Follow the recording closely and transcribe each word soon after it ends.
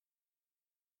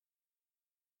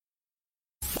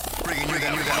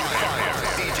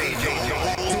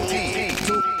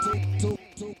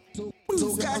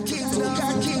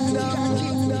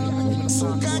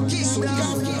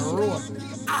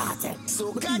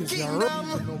Soca Kingdom.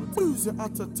 Who's your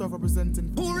utter tough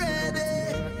representing? Who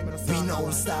ready? We now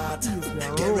start.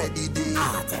 Get ready, day.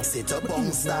 Set up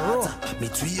on start. Me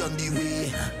three on the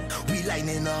way. We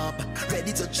lining up,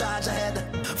 ready to charge ahead.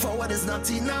 Forward is not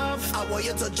enough. I want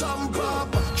you to jump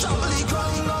up. Trouble the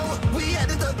ground now. We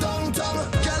headed to downtown.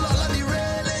 Girl all on the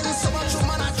railing. So much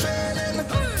woman are trailing.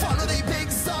 Follow the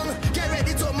big song. Get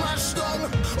ready to mash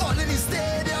down. All in the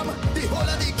stadium. The whole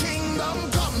of the kingdom.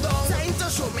 Come down. Time to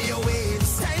show me your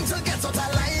waves. Time to get out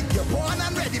of line. You're born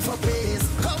and ready for pace.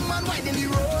 Come and widen the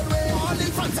roadway. All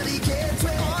in front of the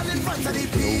gateway. All in front of the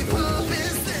people.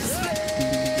 Business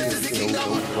day. This is the kingdom.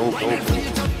 Wine and free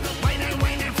it up. Wine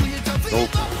and free it up. Free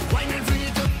it up. Wine and free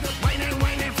it up. Wine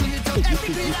and free it up. Every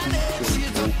beat and edge. Free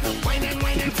it up. Wine and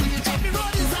free it up. Every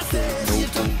road is a stage. Free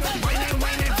it up.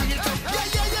 Wine and free it up. Yeah,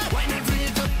 yeah, yeah. Wine and free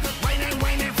it up. Wine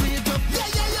and free it up. Yeah,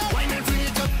 yeah, yeah. Wine and free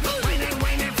it up.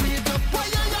 Wine and free it up. Why,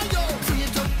 yeah, yeah, yo. Free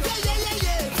it up. Yeah, yeah, yeah,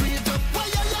 yeah. Free it up. Why,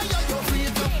 yeah, yeah, yeah, yo. Free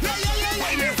it up. Yeah, yeah, yeah, yeah.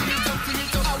 Wine and free it up. Free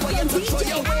it up. I want you to throw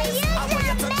your waist. I want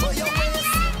you to throw your waist.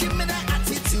 Give me that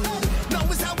attitude.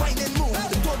 Now it's a whining mood.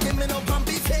 Don't give me no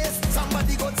bumpy face.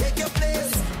 Somebody go take your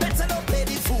place. Better don't play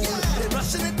the fool. They're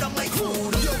rushing it down like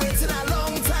food. You're waiting a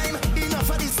long time. Enough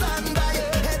of the standby.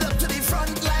 Head up to the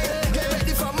front line. Get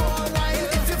ready for more wine.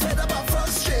 If you're fed up of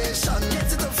frustration, get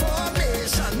to the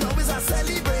formation. Now it's a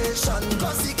celebration.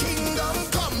 Cause the kingdom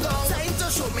come down. Time to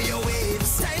show me your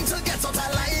waves. Time to get out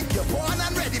of line. You're born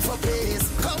and ready for pace.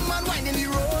 Come and wind in the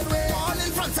roadway. All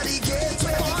in front of the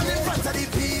gateway. All in front of the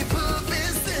people.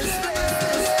 Business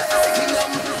place.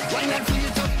 Kingdom. Wine and free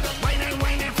it up. Wine and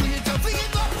free it up. Free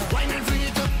it up. Wine and free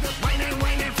it up. Wine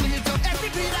and free it up. Every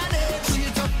beat and edge. Free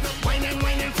it up. Wine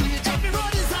and free it up. Every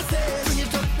road is a stage. Free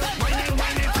it up. Wine and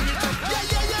free it up. Yeah,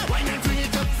 yeah, yeah. Wine and free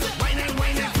it up. Wine and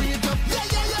free it up. Yeah,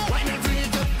 yeah, yeah. Wine and free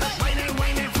it up.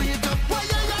 Wine and free it up. Why,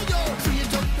 yeah, yeah, yo. Free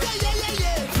it up. Yeah, yeah, yeah,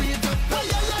 yeah. Free it up. Why,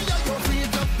 yeah, yeah, yeah, yo. Free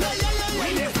it up. Yeah, yeah, yeah, yeah.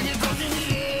 Wine and free it up.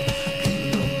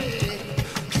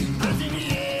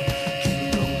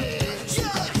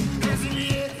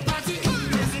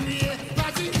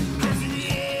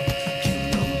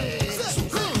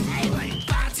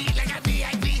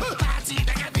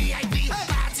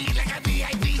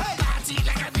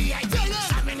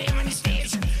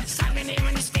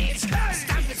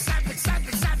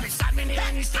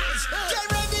 Get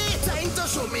ready! Time to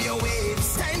show me your waves.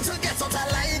 Time to get out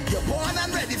of line. You're born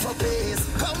and ready for pace.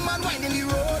 Come and wind in the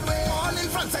roadway. All in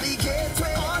front of the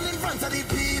gateway. All in front of the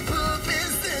people.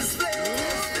 Business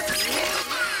place.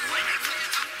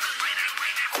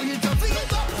 Free it up, free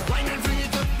it up. Wine and free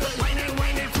it up. Wine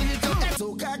and free it up.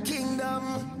 Soca Kingdom.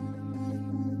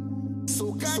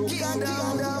 Soca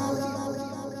Kingdom.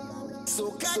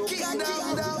 Soca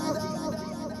Kingdom.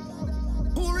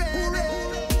 Who ready?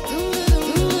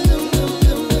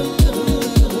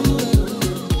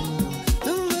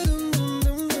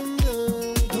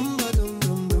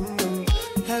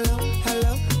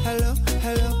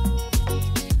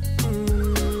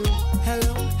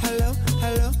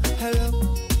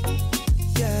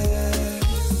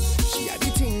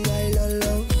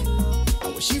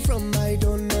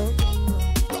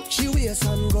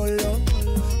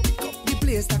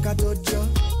 Like a dojo.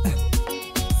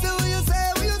 So will you say?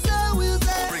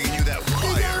 Bringing you that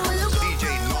fire, DJ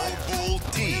Nobul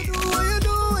D. What you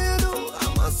do? I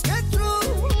must get through.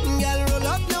 Girl, roll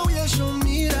up now, you show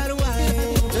me that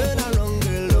wine. Turn around,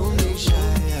 girl, don't be shy.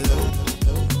 Hello.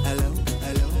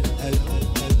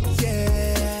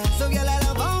 Yeah. So girl, I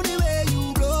love how the way you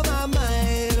blow my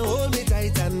mind. Hold me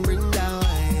tight and bring that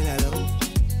wine. Hello.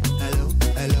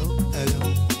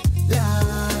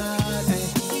 Lord, hey.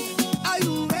 Are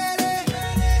you ready?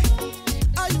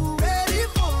 Are you ready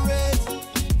for it?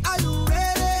 Are you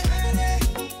ready?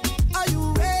 Are you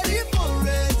ready for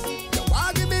it? You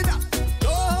want give me that?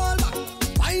 No hold back.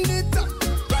 Wind it up,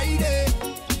 ride it,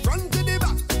 front to the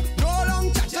back. No long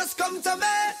chat, just come to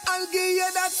me. I'll give you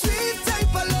that sweet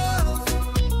type of love.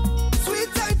 Sweet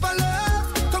type of love.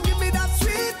 Come give me that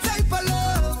sweet type of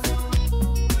love.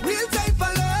 Real type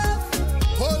of love.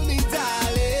 Hold me,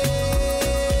 darling.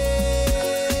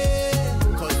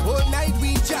 Cause whole night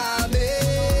we jamming.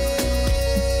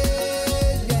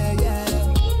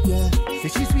 Yeah. Say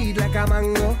she sweet like a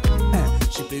mango.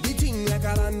 She play the thing like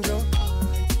a banjo.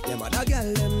 Them other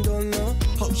girl them don't know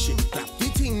how she clap the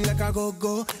thing like a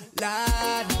go-go.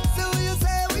 Lad. So will you say?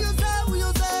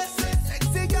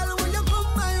 Sexy girl, will you come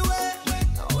my way?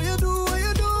 How you do?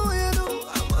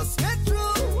 I must get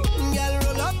through. Girl,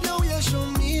 roll up now, you show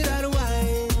me that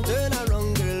wine. Turn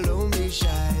around, girl, don't be shy.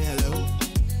 Hello.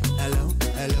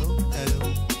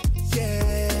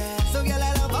 Yeah. So girl,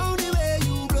 I love how the way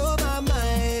you blow my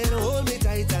mind. Hold me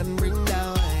tight and bring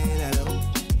that wine. Hello.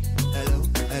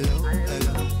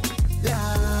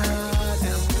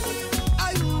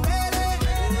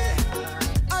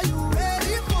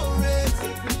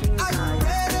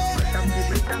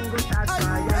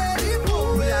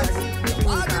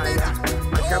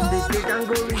 up the stage and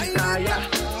go retire.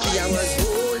 See, I was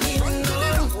holding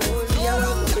on. See, I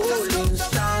was holding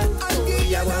strong.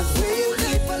 See, I was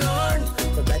holding on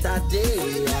for better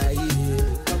days.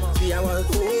 See, I was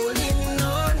holding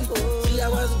on. See, I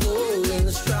was going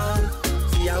strong.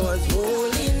 See, I was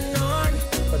holding on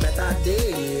for better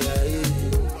days.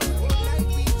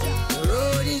 The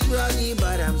road is rocky,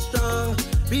 but I'm strong.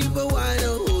 People wanna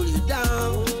hold you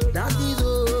down. That is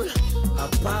all a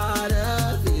part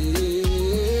of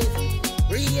it.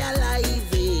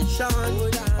 Realization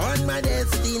on my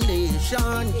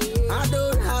destination. I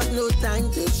don't have no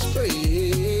time to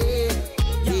stray.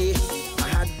 Yeah, I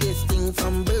had this thing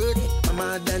from birth. My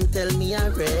mother tell me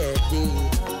already.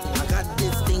 I got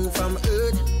this thing from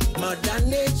earth. Mother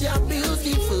nature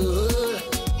beautiful.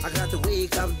 I got to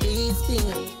wake up this thing.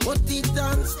 Put it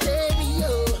on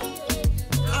stereo.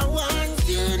 I want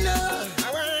you know.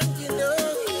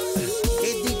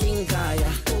 Hit the thing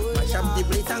kaya. Mash up the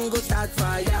plate and go start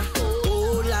fire.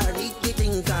 Oh Lord, hit the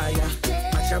thing kaya.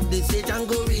 Mash up the stage and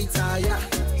go retire.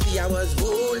 See, I was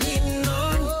holding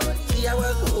on. See, I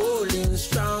was holding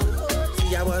strong.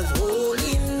 See, I was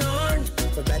holding on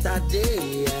for better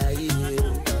days.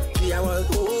 See, I was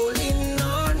holding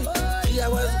on. See, I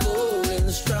was going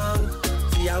strong.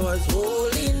 See, I was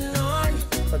holding on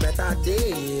for better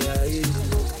days.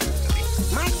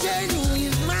 My journey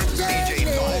is my journey. DJ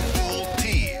Nobul T.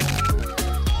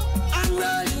 I'm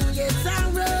rolling, yes,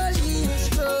 I'm rolling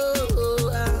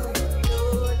slow.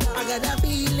 I got a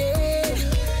feeling,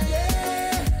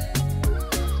 yeah.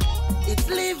 It's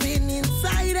living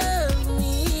inside of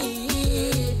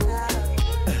me.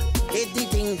 Hit the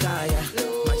thing kaya.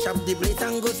 Mash up the plate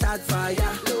and go start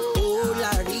fire. Oh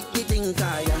Lord, hit the thing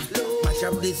kaya. Mash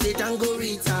up the stage and go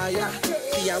retire.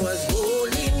 See, I was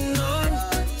holding on.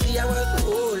 See, I was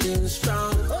holding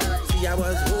strong. See, I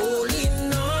was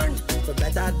holding on for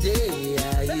better days.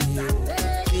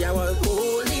 See, I was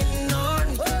holding on.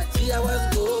 See, I was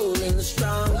going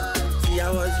strong. See,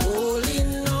 I was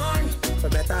holding on for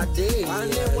better days.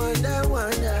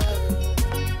 Wonder.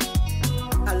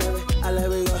 I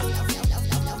love it, go.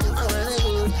 I wanna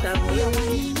go down your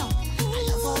wine. I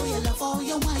love all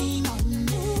your wine on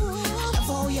me. I love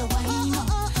all your wine on.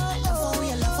 I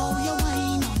love all your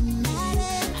wine on me.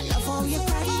 I love all your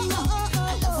crying on. I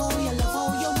love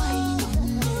all your wine on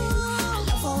me. I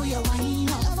love all your wine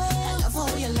on. I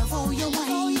love all your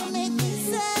wine on me.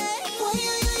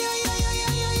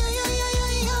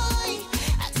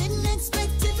 I didn't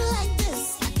expect it like this.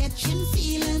 I catching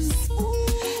feelings.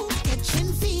 I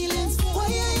catching feelings.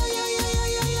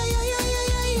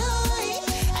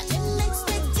 I didn't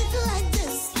expect it like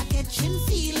this. I catching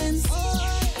feelings.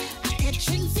 I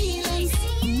catching feelings.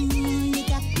 You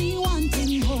got me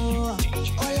wanting more.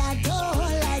 All I do.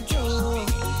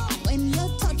 And when you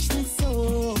touch me so,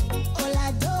 all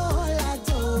I do.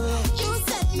 You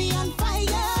set me on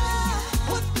fire.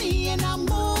 Put me in a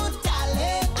mood,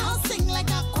 darling. I'll sing like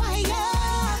a choir.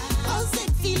 How's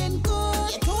it feeling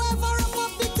good? You do ever up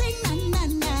up the thing,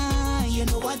 na. You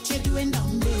know what you're doing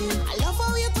down there. I love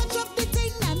how you touch up the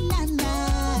thing, na.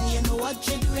 You know what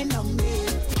you're doing down there.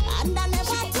 And I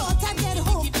never thought I'd get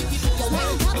hooked. You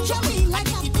will capture me like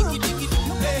a crook.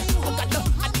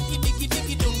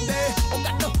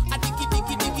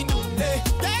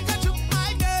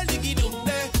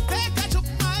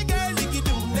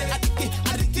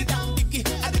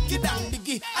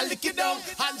 I lick it down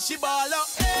and she ball up.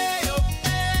 Ayo,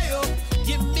 ayo,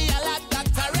 give me a lot that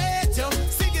I rate you.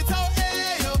 Sing it out,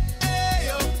 ayo,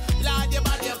 ayo. Lord,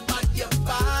 you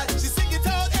bad. She sing it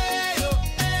out, ayo,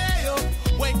 ayo.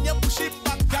 When you push it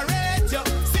back, I rate you.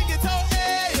 Sing it out,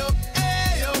 ayo,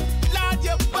 ayo. Lord,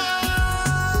 you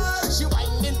bad. She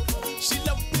whining, she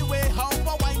love the way how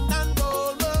I whine and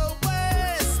roll her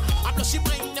waist. I know she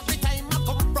whine every time I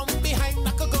come from behind.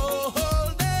 I could go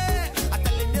hold it. I'm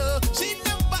telling you, she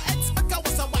never expect I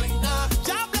was a whiner.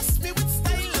 God bless me with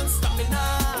style and stamina.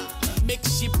 Make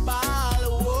she ball,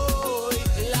 oh,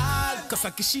 Lord. Cause I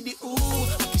kiss she the ooh,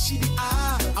 I kiss she the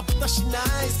ah. I put her she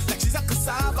nice, like she's a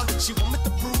cassava. She want me to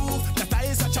prove that I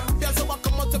is a champion, so I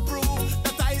come out to prove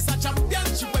that I is a champion.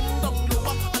 She went down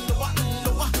lower and lower and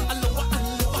lower and lower and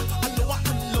lower and lower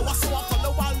and lower. So I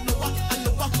follow her lower and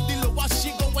lower. The lower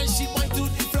she go when she went to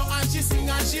the floor and she sing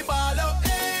and she ball out.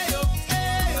 Ayo,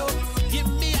 ayo, give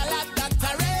me a lot that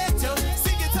I rate you.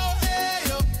 Sing it out,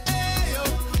 ayo, ayo.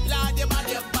 Lord,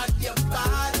 you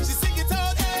bad. She sing it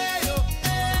out, ayo,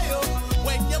 ayo.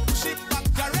 When you push it back,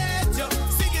 I rate you.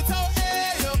 Sing it out,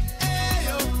 ayo,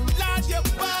 ayo. Lord, you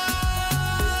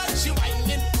bad. She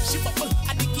whining, she bubble,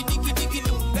 a diggy, diggy, diggy,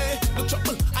 doom,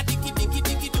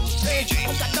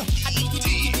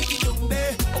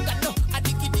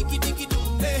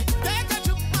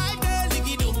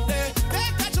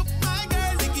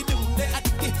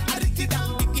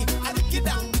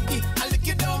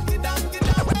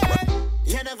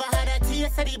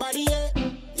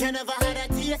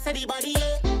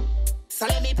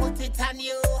 let me put it on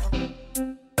you.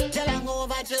 Jalang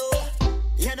overdue.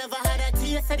 You never had a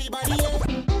taste of the body, yeah.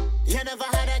 You never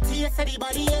had a taste of the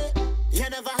body, yeah. You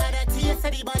never had a taste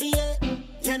of the body, yeah.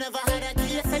 You never had a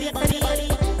taste of the body,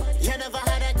 yeah. You never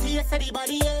had a taste of the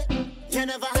body, yeah. You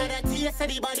never had a taste of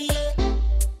the body, yeah.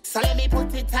 So let me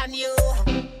put it on you.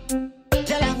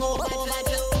 Jalang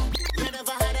overdue. You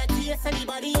never had a taste of the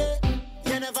body, yeah.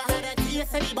 You never had a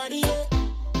taste of the body, yeah.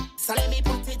 So let me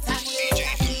put it on you.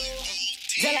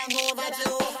 Jalang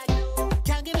overdue.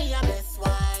 Can't give me your best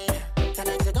wine.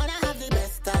 Tonight you're gonna have the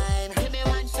best time. Give me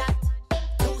one shot,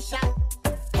 two shot.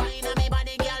 Wine on me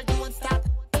body, girl, don't stop.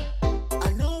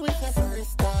 I know it's your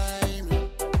first time. Girl,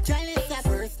 it's your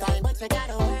first time, but you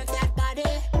gotta work that body.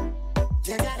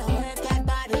 You gotta work that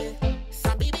body.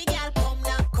 So baby girl,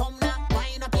 come now,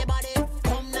 wine up your body.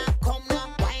 Come now,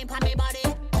 wine pa me body.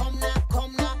 Come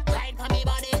now, ride pa me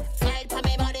body. Slide pa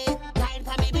me body, ride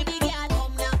pa me baby girl.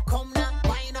 Come now,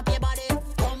 wine up your body.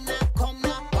 Come now,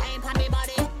 wine pa me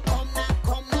body. Come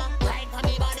now, ride pa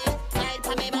me body. Slide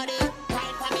pa me body,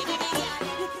 ride pa me baby girl.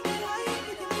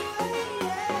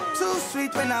 Too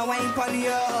sweet when I wine pon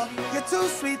you. You're too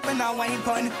sweet when I wine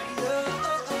pon you.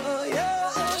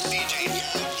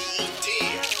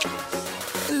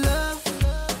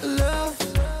 Love.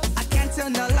 I can't tell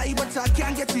no lie, but I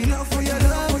can't get enough of your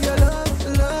love.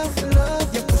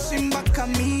 You're pushing back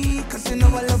on me, cause you know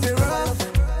I love it rough.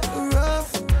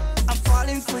 I'm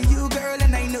falling for you, girl,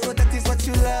 and I know that is what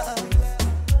you love.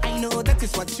 I know that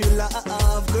is what you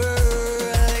love, girl.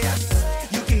 Yes,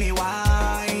 you give me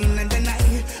wine, and then I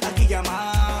give you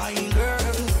mine,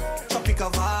 girl. Topic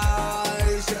of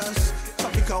eyes, yes.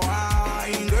 Topic of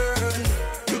wine, girl.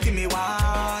 You give me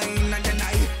wine, and then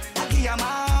I give you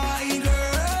mine,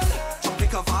 girl.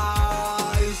 Topic of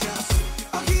eyes, yes.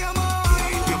 I give you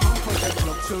mine. Your bumper just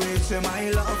fluctuates in my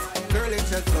love, girl. It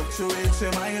just fluctuates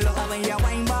in my love. How when you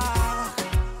wine back,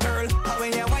 girl. How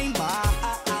when you wine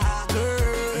back,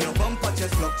 girl. Your bumper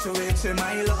just fluctuates in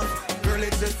my love, girl.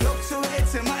 It just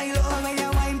fluctuates in my love. How when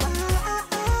you wine back,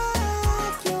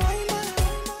 you wine back.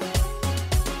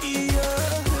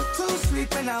 Yeah, too sweet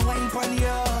when I wine pon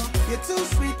you. You're too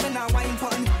sweet when I wine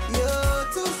pon you.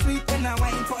 Too sweet when I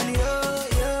wine pon you.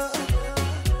 Yeah,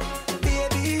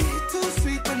 baby, too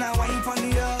sweet when I wine pon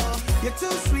you. You're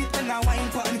too sweet when I wine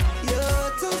pon you.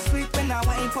 Too sweet when I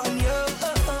wine pon you.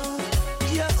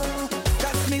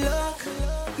 That's me luck.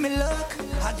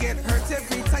 I get hurt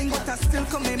every time, but I still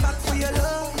coming back for your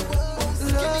love.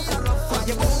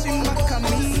 You're pushing back on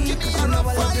me, cause you know I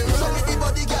love you. Show me the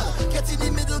body, girl. Get in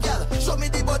the middle, girl. Show me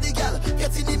the body, girl.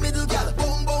 Get in the middle, girl.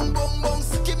 Boom, boom, boom, boom.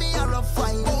 Give me a rough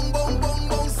fine. Boom, boom, boom,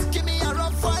 boom. Give me a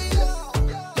rough fine.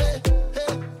 Hey.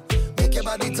 Make your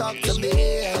body talk to me.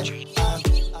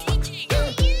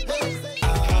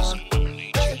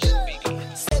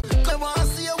 I wanna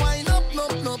see you wind up, no.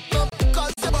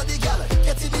 Cause your body, girl.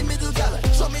 Get in the middle, girl.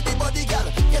 Show me the body, girl.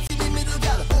 Get in the middle,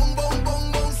 girl. Boom, boom,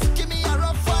 boom, boom. Give me a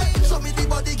rough fine. Show me the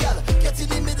body, girl. Get in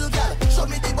the middle, girl. Show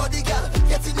me the body, girl.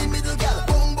 Get in the middle, girl.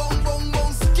 Boom, boom, boom,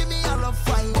 boom. Give me a rough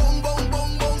fine. Boom, boom,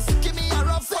 boom, boom. Give me a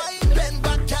rough fine. Bend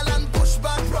back, girl, and push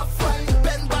back, rough fine.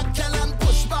 Bend back, girl, and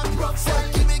push back, rough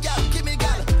fine. Give me, girl. Give me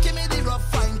the rough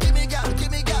fine. Give me, girl. Give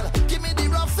me the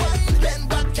rough fine. Bend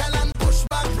back, girl, and push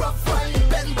back, rough fine.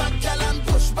 Bend back, girl, and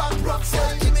push back, rough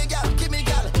fine. Give me, girl. Give me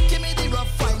the rough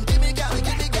fine. Give me, girl.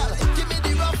 Give me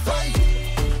the rough fine.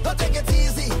 Don't take it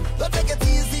easy.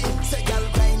 Say, girl,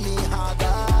 grind me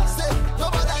harder. Say,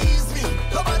 nobody ease me.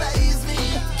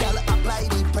 Girl, apply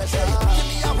the pressure. Give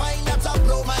me a wine that'll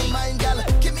blow my mind, girl.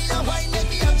 Give me a wine, let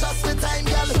me adjust the time,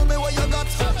 girl. Show me what you got.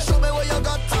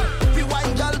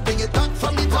 Rewind, girl, bring it back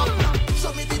from the top.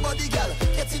 Show me the body, girl.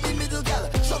 Get in the middle, girl.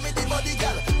 Show me the body,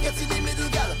 girl. Get in the middle,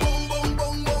 girl. Boom, boom,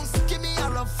 boom, boom. Give me a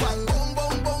rough fine. Boom,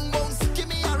 boom, boom, boom. Give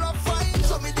me a rough fine.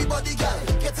 Show me the body, girl.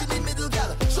 Get in the middle,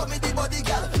 girl. Show me the body,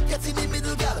 girl. Get in the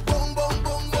middle, girl. Boom, boom,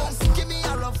 boom, boom. Give me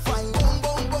a rough fine. Boom,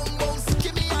 boom, boom, boom.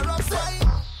 Give me a rough fine.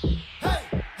 Hey.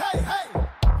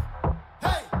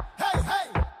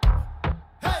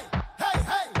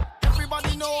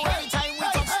 Everybody know every time we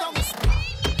touch down.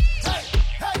 Hey.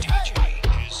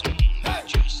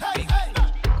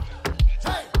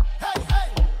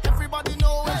 Everybody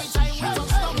know every time we touch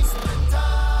down.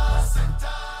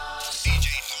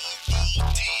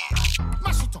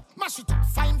 Mash it up.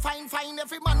 Fine.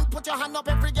 Every man put your hand up.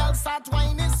 Every girl start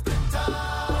whining. Mash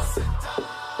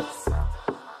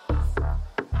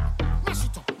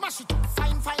it up.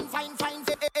 Fine.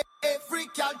 Every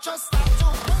girl just start to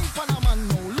wine pon a man,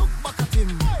 no look back at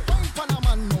him. Wine pon a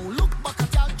man, no look back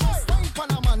at y'all. Just wine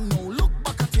pon a man, no look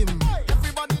back at him.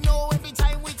 Everybody know every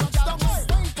time we touch down.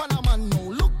 Wine pon a man, no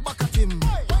look back at him.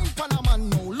 Wine pon a man,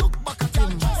 no look back at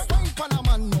him.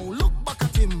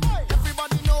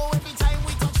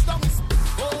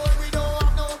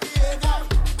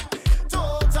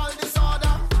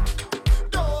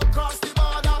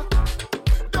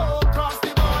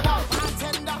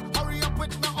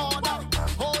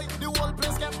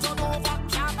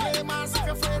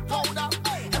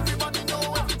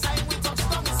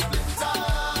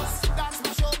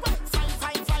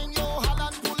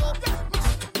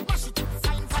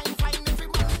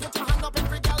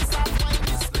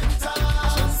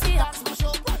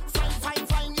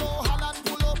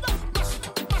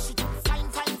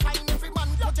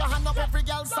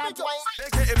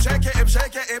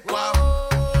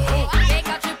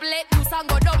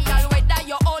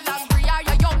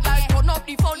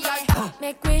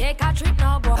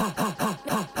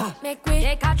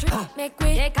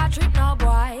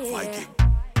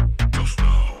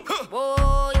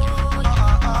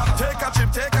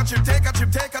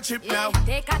 a trip now.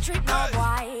 Take a trip now,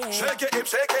 boy. Shake it, hip,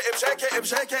 shake it, hip, shake it, hip,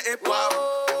 shake it, hip, wow.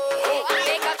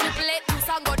 Take a trip, let loose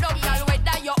and go down, y'all.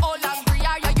 Whether you're old and free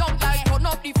or you're young, y'all. Turn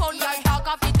up the phone, y'all. Talk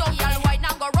off the tongue, y'all. Wine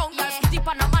and go round, y'all. Put it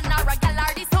on a man or a gal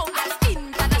or the sound, y'all.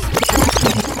 International.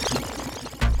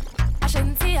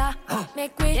 Ashantia,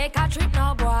 make we take a trip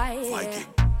now, boy.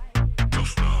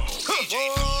 Just now.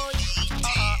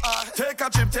 Take a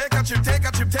trip, take a trip, take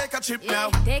a trip, take a trip now.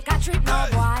 Take a trip now,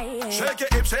 boy. Shake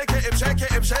it, hip, shake it, hip, shake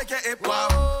it, hip, shake it, hip,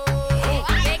 wow.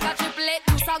 Take a trip, let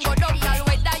loose and go down, y'all.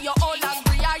 Whether you're old and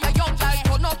free or you're young, y'all.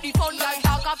 Turn up the phone, y'all.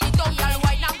 Talk off the tongue, y'all.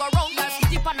 Wine and go round, y'all.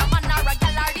 Put it on a man or a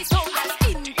gal or the sound, y'all.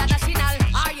 International,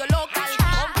 are you local?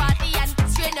 Come party and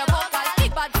strain your vocal.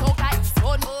 Keep on soca, it's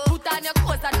fun. Put on your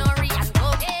clothes and hurry and go.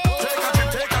 Take a trip,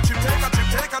 take a trip, take a trip,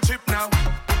 take a trip now.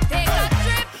 Take a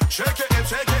trip. Shake it, hip,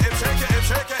 shake it, hip, shake it, hip,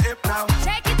 shake it, hip now.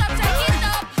 Shake it up, shake it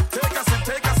up. Take a sip,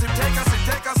 take a sip, take a sip,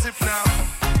 take a sip now.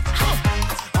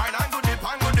 Wine and go dip,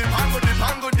 and go dip, and go dip,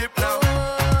 and go dip now.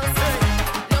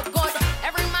 Look good,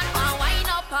 every man want wine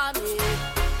up on me.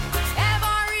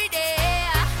 Every day,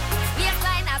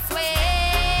 baseline I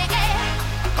sway.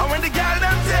 And when the girl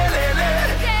them tell it,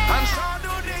 and shout do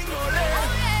dingole,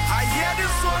 I hear the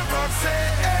soul God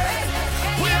say,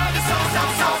 we are the sound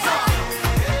of Soca.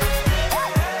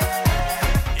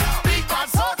 Big bad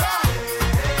Soca.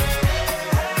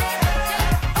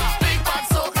 Big bad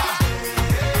Soca.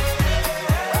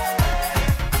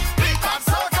 Big bad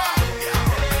Soca.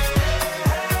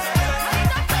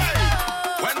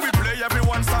 When we play,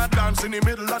 everyone start dancing in the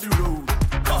middle of the road.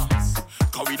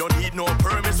 Cause we don't need no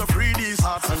permits to free these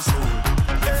hearts and souls.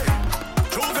 Hey,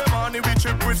 Jouvay money we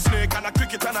trip with snake and a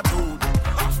cricket and a toad.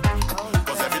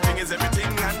 Cause everything is everything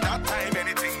and that time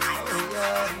anything goes.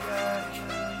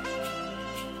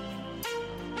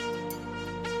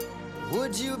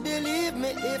 Would you believe me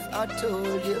if I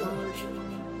told you?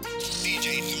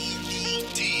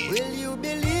 Will you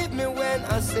believe me when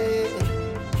I say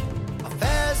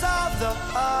affairs of the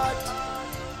heart,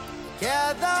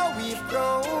 together we've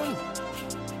grown,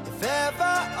 if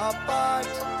ever apart.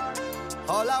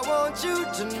 All I want you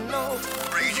to know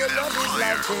is your love is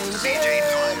life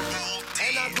changing,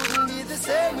 and I couldn't be the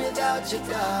same without you,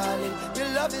 darling. Your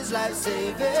love is life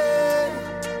saving.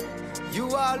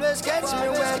 You always catch me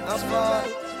when I fall.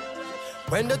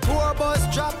 When the tour bus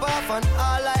drop off and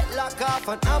all light lock off,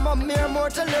 and I'm a mere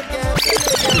mortal again.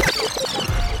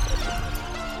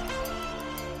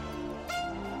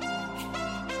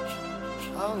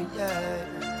 Oh yeah.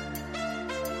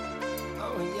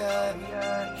 Oh yeah.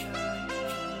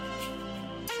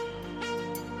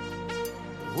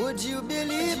 Would you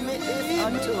believe me if I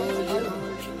told you?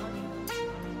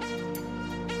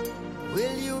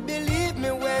 Will you believe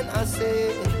me when I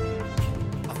say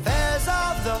affairs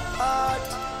of the heart,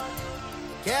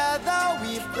 together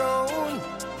we've grown,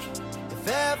 if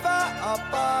ever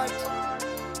apart.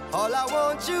 All I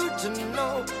want you to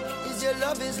know is your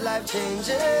love is life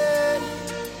changing,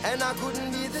 and I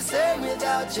couldn't be the same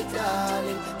without you,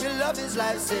 darling. Your love is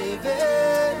life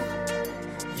saving.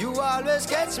 You always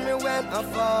catch me when I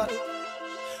fall.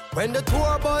 When the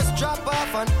tour bus drop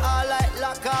off and all light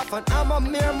lock off, and I'm a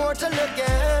mere mortal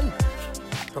again.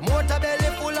 Promoter belly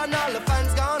full and all the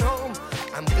fans gone home.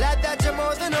 I'm glad that you're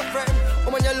more than a friend.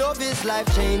 When your love is life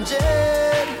changing,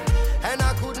 and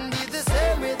I couldn't be the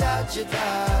same without you,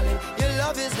 darling. Your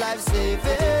love is life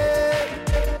saving.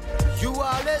 You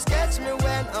always catch me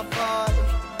when I fall.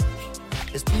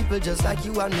 There's people just like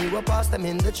you and me, we pass them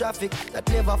in the traffic that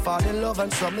never fall in love,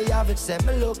 and some may have it, say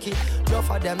me lucky.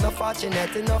 Enough of them not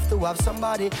fortunate enough to have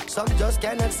somebody. Some just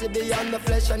cannot see beyond the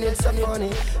flesh and it's some money.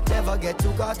 Never get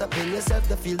too caught up in yourself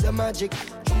to feel the magic.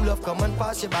 True love come and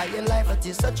pass you by in life, it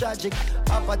is so tragic.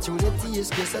 Opportunity is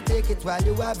good, so take it while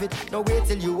you have it. No wait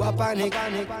till you are panic.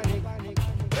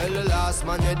 Well, the last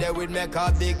man you there would make a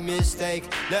big mistake.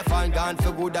 Left and gone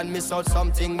for good and miss out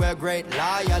something we're great.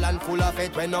 Loyal and full of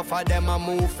it when enough of them a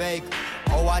move fake.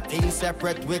 Our things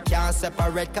separate, we can't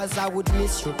separate, cause I would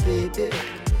miss you, baby.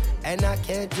 And I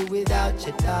can't do without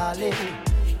you, darling.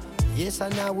 Yes,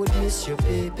 and I would miss you,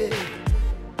 baby.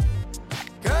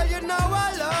 Girl, you know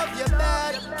I love you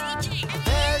bad.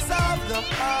 Affairs of the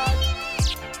heart,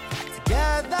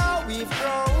 together we've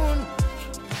grown.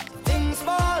 Things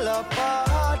fall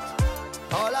apart.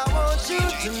 All I want you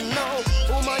to know,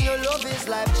 woman, your love is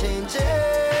life changing,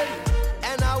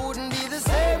 and I wouldn't be the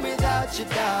same without you,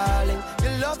 darling.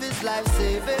 Your love is life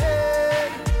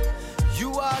saving.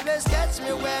 You always catch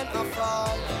me when I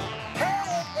fall.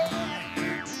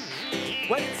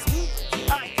 When it's me,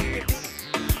 I give it.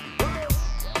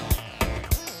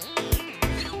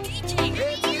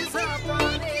 It is up on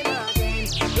it again.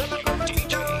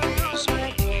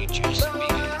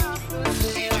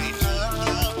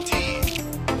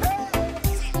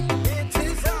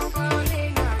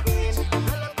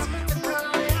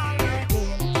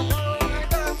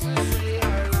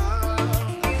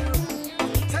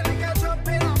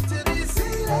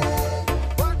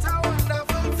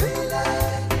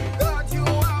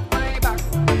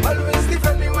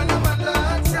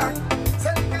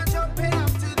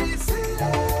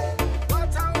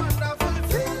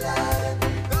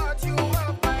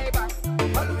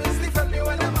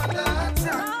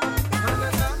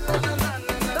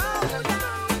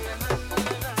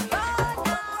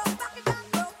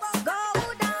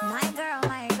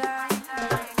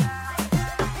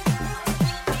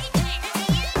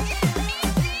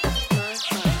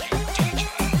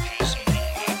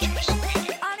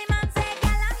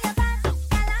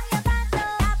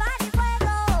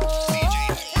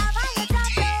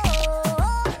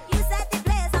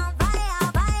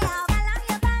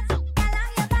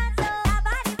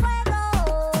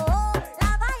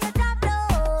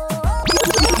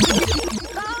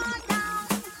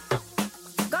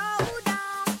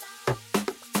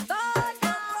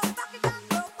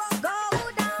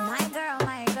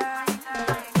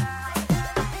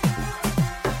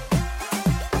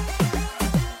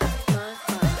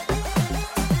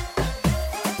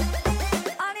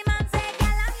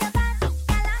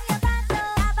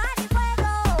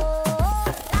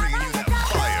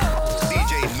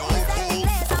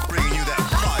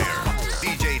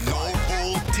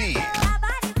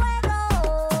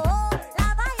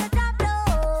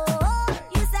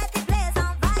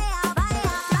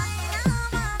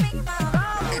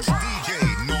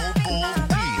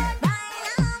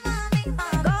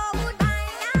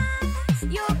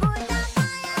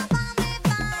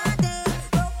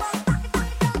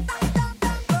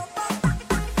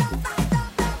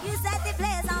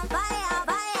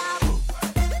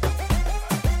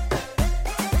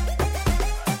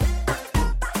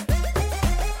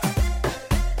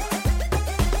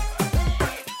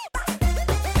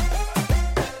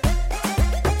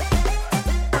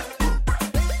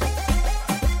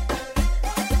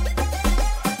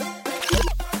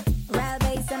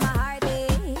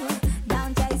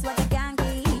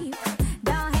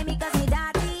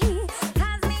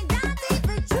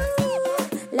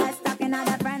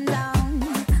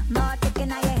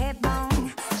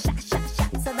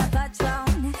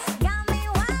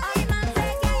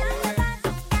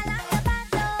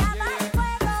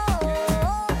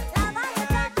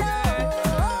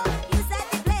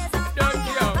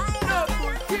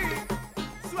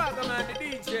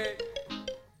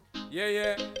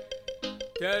 yeah.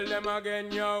 Tell them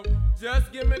again, yo.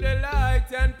 Just give me the light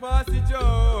and pass it,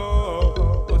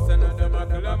 yo. What's another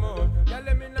buckle of more? Yeah,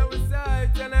 let me know which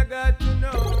side, and I got to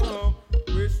know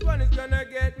which one is gonna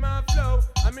get my flow.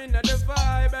 I'm in the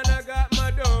vibe and I got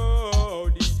my dough.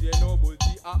 DJ Nobul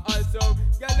also.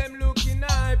 Yeah, them looking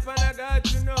hype and I got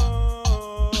to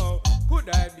know. Could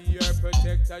I be your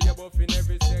protector? You're buff in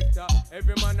every sector.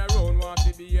 Every man around want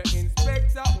to be your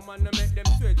inspector. Woman to make them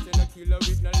sweat, you no killer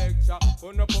with no lecture.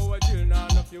 Oh no power drill, nah,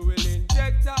 no fuel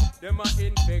injector. Them a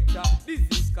infector,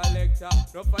 disease collector.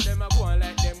 No for them a go on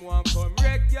like them want come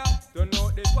wreck ya. Don't know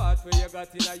the part where you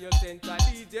got in your center.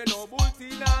 DJ Nobul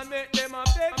and make them a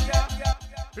beg ya.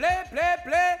 Play, play,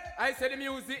 play. I say the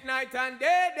music night and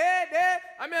day.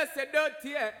 I mean I say dirty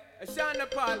here. Shana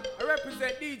Paul, I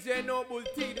represent DJ Nobul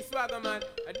T, the swagger man.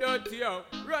 I dirty yo,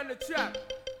 run the track.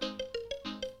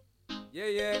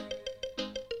 Yeah.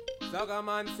 Swagger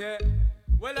man say,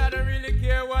 well I don't really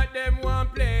care what them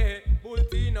want play. Bull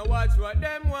T now watch what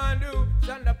them want do.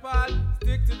 Shana Paul,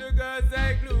 stick to the girls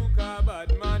like Luca,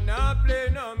 but man now play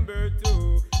number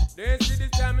 2. They see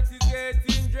this time it is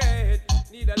getting dread.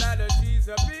 Need a lot of cheese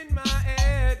up in my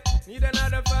head. Need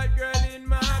another fat girl in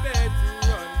my bed to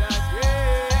run that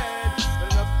way.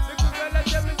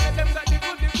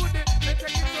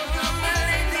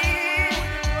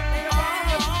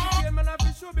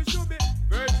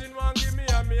 Virgin one give me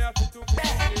and me have to do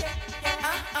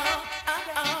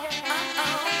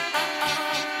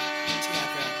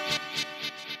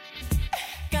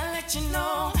Gotta let you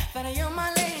know that you're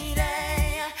my lady.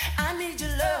 I need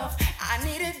your love, I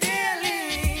need it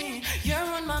daily. You're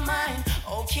on my mind,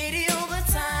 okay the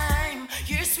overtime.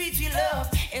 Your sweet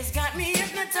love has got me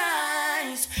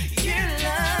hypnotized. Your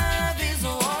love is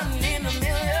one in a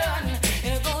million.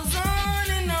 It goes on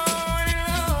and on and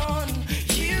on.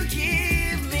 You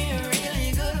give me a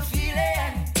really good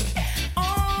feeling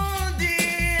all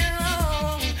day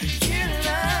long. Your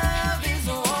love is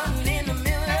one in a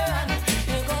million.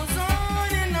 It goes on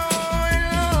and on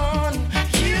and on.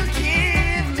 You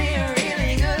give me a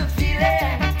really good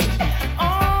feeling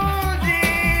all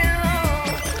day long.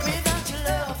 Without your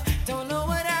love, don't know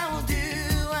what I will do.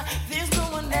 There's no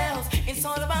one else. It's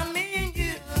all about me and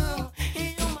you.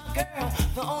 You're my girl,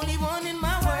 the only one in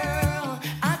my world.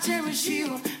 I cherish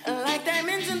you like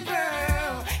diamonds and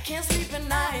pearl. Can't sleep at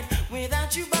night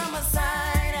without you by my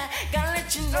side. Gotta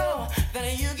let you know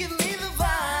that you give me the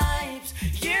vibes.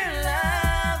 Your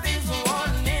love is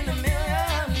one in a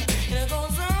million. It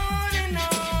goes on and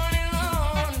on and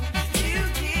on. You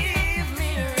give me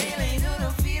a really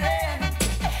good feeling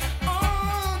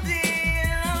all day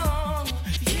long.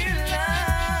 Your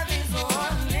love is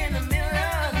one in a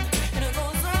million. And it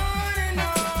goes on and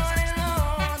on and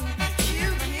on. You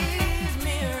give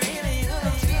me a really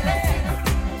good feeling.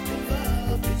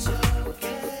 It's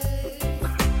okay.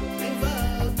 Give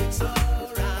up, it's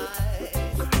alright.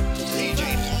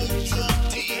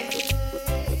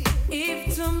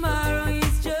 If tomorrow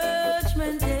is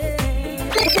judgment day.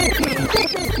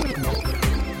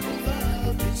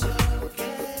 It's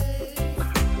okay.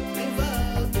 Give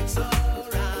up, it's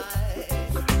alright.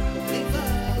 Give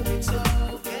up, it's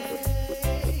okay.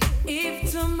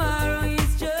 If tomorrow is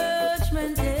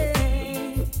judgment day,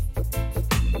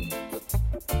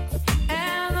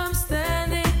 and I'm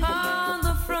standing on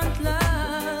the front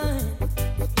line,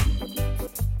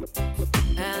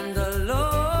 and the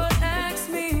Lord asks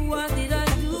me what did I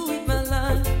do with my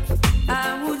life,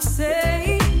 I would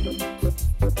say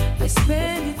I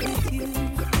spend it with you.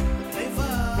 Live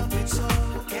up, it's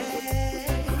okay.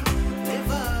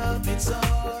 Live up, it's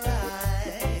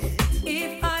alright.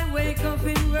 If I wake up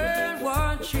in World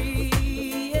War III,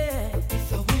 yeah.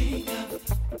 If I wake up,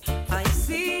 I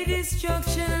see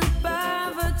destruction and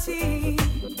poverty.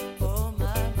 Oh my.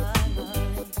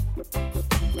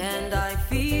 And I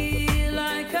feel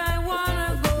like I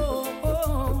wanna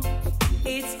go.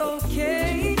 It's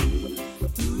okay.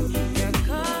 You're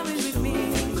coming with me.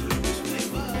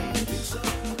 it's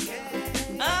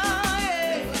okay. Oh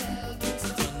yeah.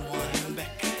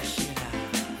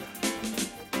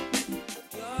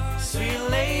 Sweet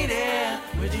lady,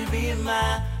 would you be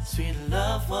my sweet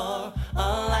love for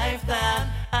a lifetime?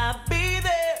 I'll be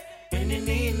there when you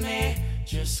need me.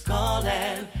 Just call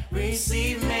and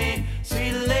receive me.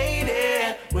 Sweet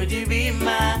lady, would you be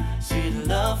my sweet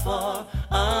love for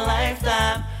a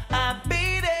lifetime? I'll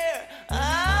be there.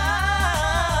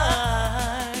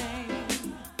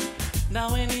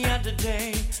 Now any other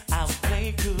day I would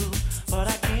play cool, but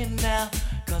I can't now,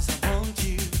 'cause I want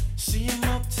you. See him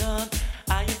up top,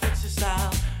 how you fix your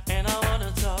style, and I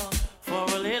wanna talk for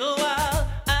a little while.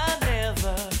 I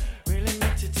never really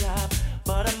meant to top,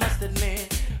 but I must admit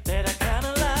that I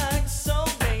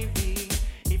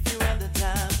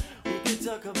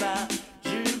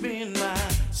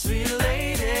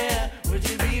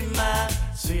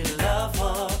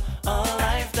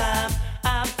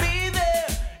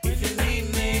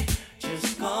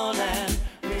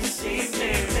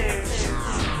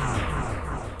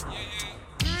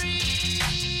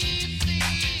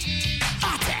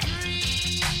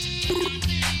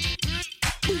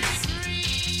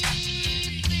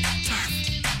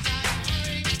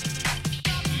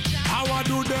I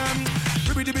do them.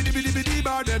 Biddy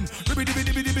bar them.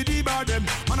 Biddy bar them.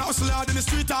 Man a hustle hard in the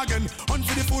street again. Hunt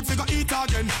for the food, figure eat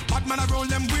again. Bad man a roll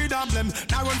them weed emblem.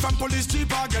 Now run from police jeep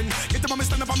again. Get them on me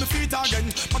stand up on my feet again.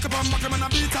 Back up and a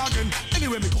beat again.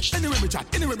 Anywhere me go, anywhere me chat,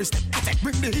 anywhere me step. I take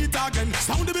bring the heat again.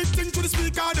 Sound the big thing to the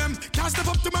speaker them. Can't step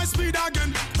up to my speed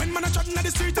again. When man a chatting at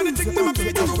the street and the thing them a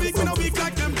beat every week when a week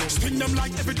like them. Sting them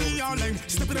like every day all lame.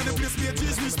 Stepping on the place me a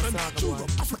tease me spend.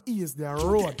 After ears their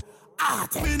road.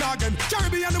 Again,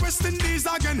 Caribbean, the West Indies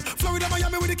again, Florida,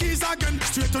 Miami with the keys again,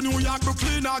 straight to New York,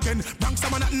 Brooklyn again, Bronx,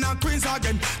 Manhattan and Queens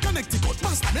again, Connecticut,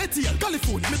 Boston, ATL,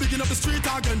 California, me begin up the street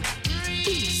again.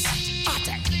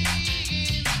 Attack.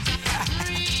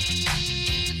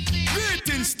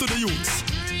 Greetings to the youths.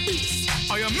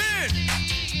 Are you man?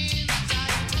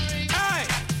 Hey.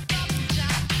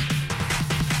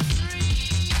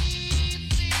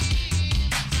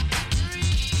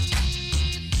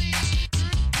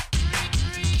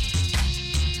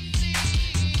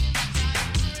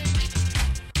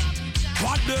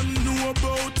 What them know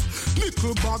about?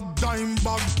 Nickel bag, dime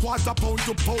bag, quarter pound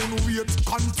to pound weight,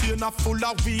 container full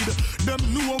of weed. Them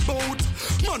know about.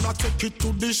 Man, I take it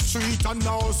to the street and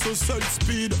also sell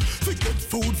speed. Forget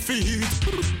food feed.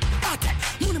 Attack.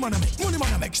 Money man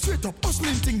I make, straight up,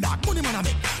 hustling thing that money man I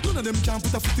make. None of them can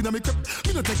put a foot in a make up.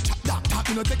 Me no take chat, that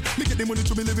me no take. Me get the money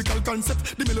to me lyrical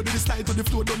concept. The melody, the style to the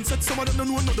flow done set. Some of them don't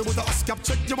know nothing about the ASCAP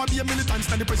check. You want be a militant,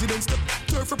 stand the president's step.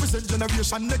 Turf represent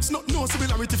generation next. Not no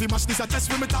similarity if you match this a test.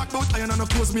 When me talk about iron and no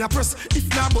clothes me a press. If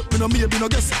not, but me no maybe no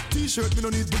guess. T-shirt me no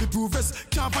need bulletproof vest.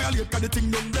 Can't violate cause the thing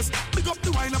done less. Big up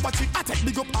the wine and battery. Attack,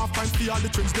 big up half pint for all the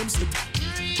trends them slip.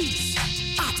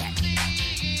 Attack.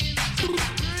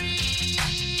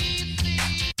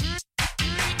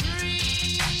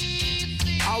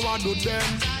 How I do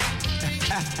them?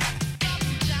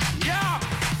 Yeah.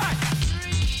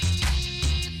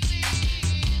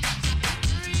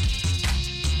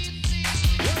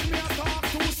 When me a talk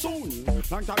too soon,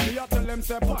 long time me a tell them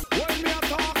say pants. When me a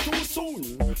talk too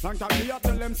soon, long time me a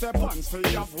tell them say pants for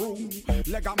you have room.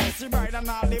 Leg a messy bride and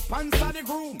all the pants of the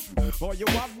groom. Or you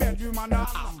have bedroom and a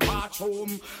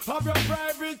bathroom. Have your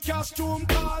private costume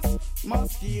cause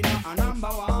mosquito a number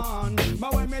one.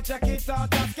 But when me check it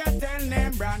out, just get tell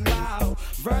name brand wow.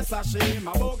 Versace,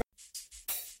 my boga.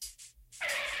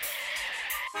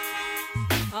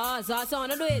 Oh, so I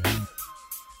want to do it.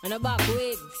 And a back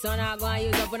wig, so now I'm going to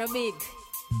use up on a big.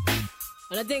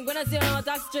 And I think when I see you now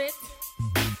talk straight,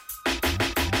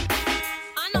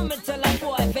 I know me tell a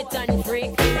boy fit and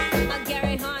freak. I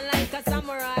carry on like a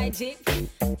samurai jeep.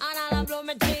 And I'll blow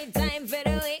me 3 times for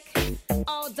the week.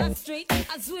 Out the street,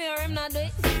 I swear I'm not do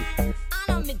it. I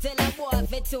know me tell a boy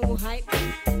fit too hype.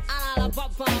 And I'll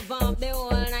pop the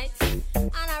whole night.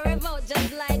 And I rev out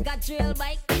just like a trail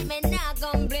bike. Me not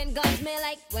complain cause me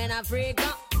like when I freak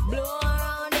up. Blow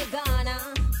around the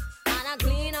corner. And I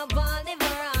clean up all the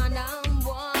veranda.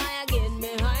 Boy, I get me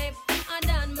hype. And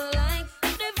then me like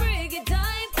the freaky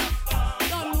type.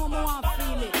 Don't know me want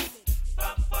feel it.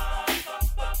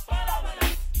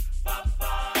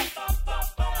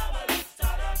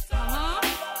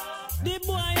 The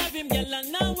boy have him girl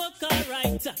and now work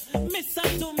alright. Miss her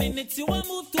 2 minutes, you a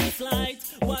move too slight.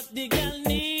 What the girl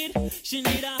need? She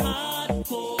need a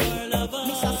hardcore lover.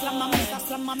 Mr.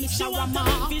 Slammer, she want a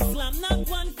man fi slam, not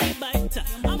one fi bite.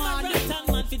 I'm a right hand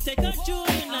man fi take her through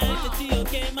the night. It's the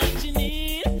okay man she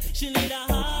need a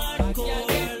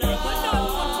hardcore lover.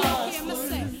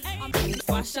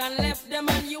 Fashion left them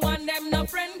and you and them no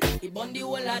friend. He bond the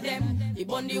whole of them,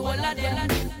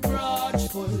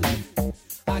 grudgeful.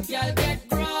 A girl get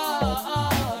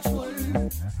grudgeful.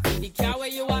 The car where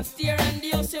you have steer and the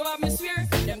house you have me swear.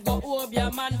 Them go over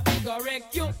your man, figure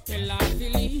wreck you. Tell her to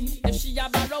leave. If she a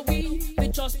borrow we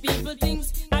trust people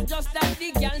things. Not just that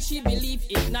the girl she believe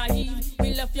it naive.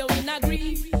 We left you in a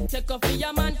grief. Take off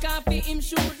your man, can't be him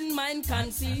shouldn't mind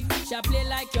conceive. She play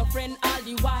like your friend all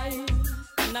the while.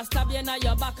 And I stab you in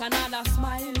your back and I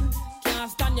smile.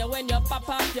 Can't stand you when you pop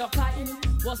up your Kyle.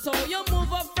 What's how you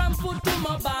move up from foot to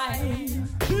mobile?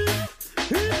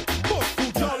 But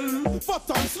cool girl, fat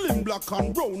and slim, black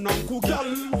and brown and cool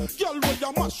girl. Girl where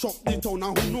you mash up the town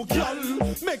and who no girl.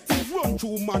 Make things run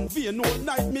through man vein all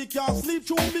night. Me can't sleep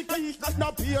through me cause that's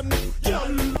not pain. Girl.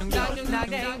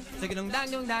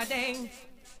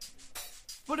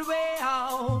 Put away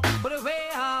how,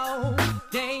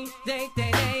 day,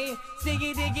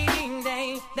 diggy diggy ding,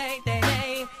 day,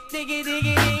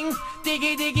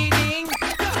 diggy diggy ding.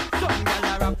 Some gyal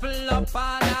a ruffle up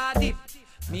on a dip.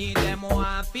 Me them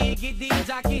want piggy the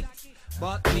jacket,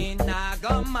 but me nah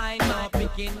go mind no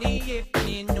bikini if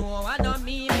me know I know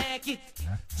me make it.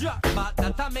 Drop back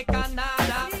that I make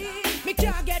another. Me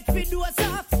can't get fit do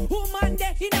off. Woman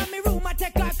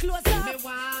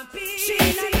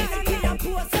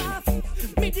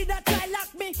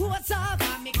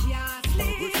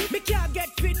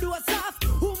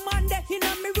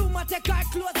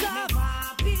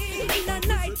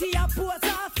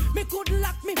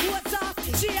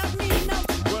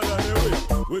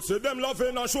We see them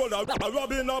loving and shoulder,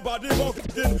 rubbing our body,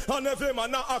 bucking, and every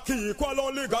man a key, equal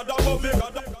only God above him.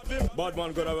 Bad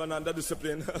man gonna run under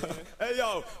discipline. Hey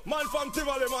yo, man from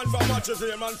Tivoli, man from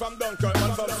Manchester, man from Dunkirk,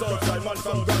 man from Southside, man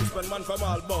from Gunspen, man from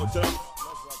all about,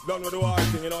 done with the war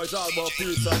thing, you know, it's all about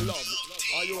peace and love.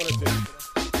 All you wanna think?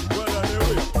 Well,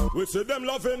 anyway, we see them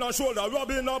loving and shoulder,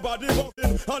 rubbing our body,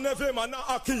 bucking, and every man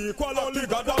a key, equal only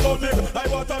God above him. I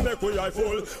want to make we eye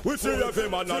full. We see every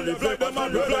man a live like them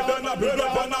and live like them and build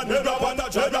up and a nigga and a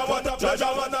treasure, what a pleasure,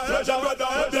 and a treasure, what a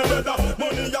heavy weather.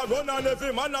 Money a run and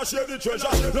every man a share the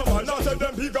treasure. No man a say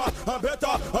them bigger and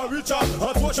better and richer.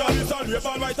 And socialist and live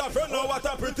and right a friend, now what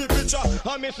a pretty picture.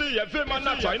 And me see every man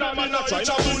a China, man a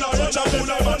China, man a richer,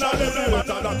 man a living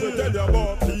better. That we tell you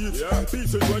about peace.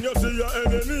 Peace is when you see your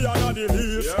enemy. And the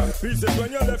leaves. Peace is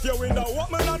when you left your window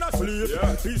open and asleep.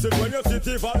 Peace is when you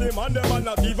sit for them and them and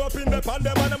not give up in the pan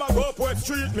them and them a go up West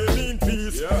Street. Me mean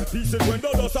peace. Peace is when the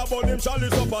dust about him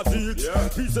chalice up a seat.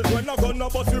 Peace is when a gun no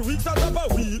bust the weeks out of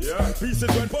a week. Peace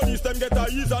is when police them get a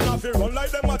ease and have to run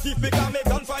like them a thief because make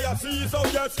gunfire see. So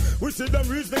yes, we see them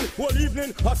reasoning whole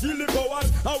evening. I see the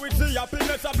hours and we see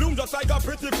happiness a bloom just like a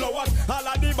pretty flowers. All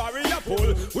of the barrier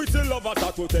pull. We see lovers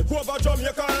that will take over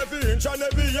Jamaica every inch and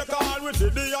every acre. And we see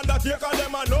the undertaker,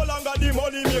 them are no longer the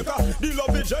money maker. The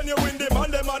love is genuine, the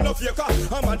man, them are no faker.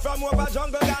 A man from over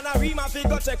jungle, Ghana, Rima,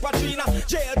 figure check Patrina.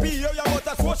 JLP, here you got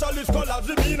a socialist collapse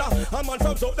the Mina. A man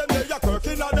from South, them there, you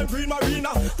Kirkin, and them Green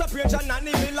Marina. Top range and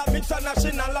Nanny Villa, mix and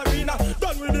national arena.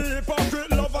 Done with the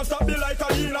hypocrite love and stop the like a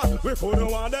hyena. We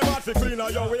couldn't want them out to cleaner,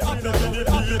 yo, we have to be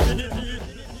the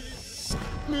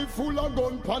me full of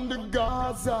gun pan the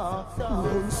Gaza.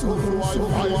 Run so I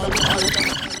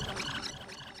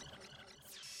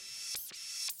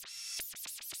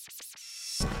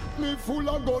me full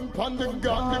of gun pan the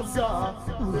Gaza.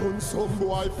 Run some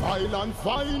boy file and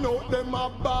find out them a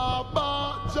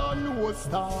Baba John was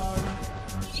star.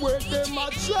 Where them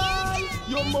a try,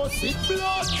 you must eat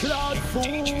blood clot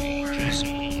food.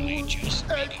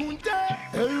 Hey Kunte,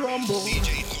 hey Rambo,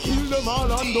 kill them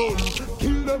all and done.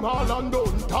 Kill them all and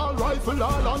done. Tall rifle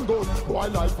all and gun. Boy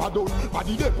life a done.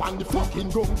 Body they pan the fucking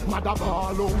gun. Mother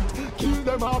ball out. Kill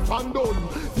them off and done.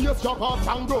 Face chop off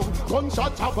and gun.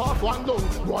 Gunshot chop off one done.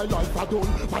 Boy life a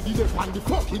done. Body they pan the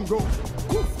fucking gun.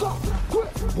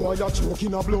 Quick. Boy a choke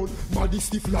in a blood. Body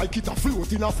stiff like it a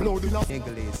float in a flood in a.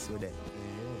 English so that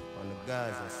on the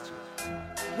Gaza Street.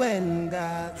 When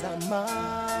Gaza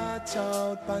march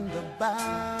out on the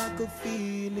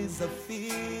battlefield is a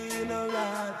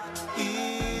funeral.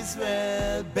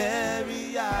 Israel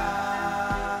burial.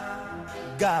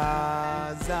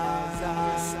 Gaza.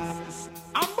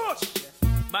 Ambush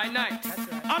by night.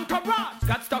 On Karaj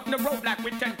got stuck in the road like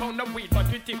with 10 pounds of weed, but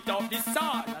we tipped off this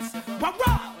sword.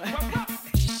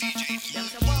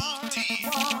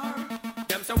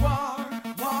 Them say war.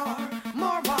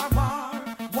 More war.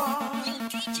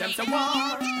 Them say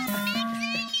war.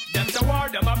 Them say war,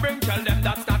 them a bring, tell them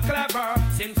that's not clever.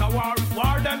 Since a war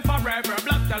them forever.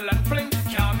 Black talent fling,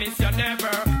 can't miss you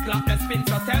never. Clap the spin,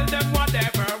 so tell them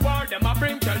whatever. War them a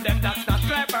bring, tell them that's not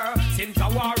clever. Since a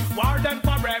war them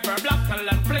forever. Black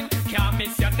talent fling, can't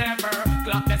miss you never.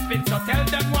 Clap the spin, so tell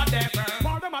them whatever.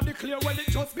 War them a declare well it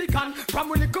just begun. From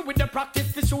when it go with the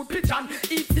practice to shoot pigeon.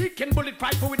 Eat dick and bullet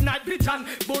rifle with night vision.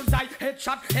 Bullseye,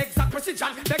 headshot, exact precision.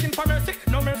 Begging for mercy,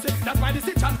 no mercy, that's my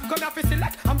decision. Come here,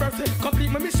 select and mercy, complete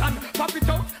my mission. Pop it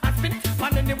out and spin it,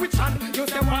 pan in the witch hand. Use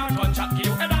the war, gunshot, kill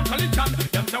you head and collision.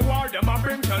 Them say war, them a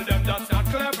bring, tell them that's not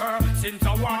clever. Since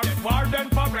a war them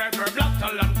forever. Black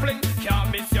talent fling,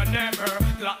 can't miss you never.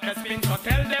 Glock the spin, so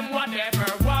tell them whatever.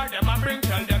 War them a bring,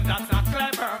 tell them that's not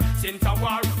clever. Since a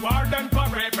war them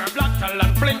forever. Black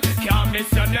talent fling, can't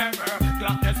miss you never.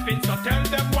 Glock the spin, so tell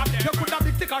them whatever. You could have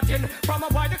big ticker tin from a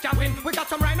wide cabin. We got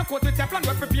some rhino coat with Teflon,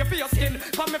 we prepare for your skin.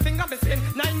 From my finger the spin,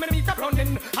 9mm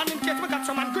rounding. And in case we got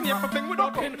some man, couldn't hear for thing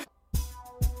without pin.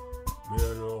 Me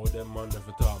know them man if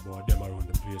you talk about them around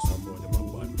the place and about them a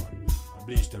bad man. I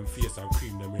bleach them face and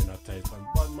cream them in a tight and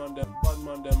bad man them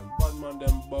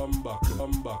bumbuckle.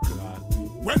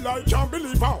 Well, I can't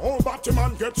believe a whole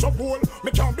Batman get so cool.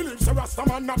 Me can't believe the Rasta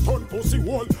man a turn pussy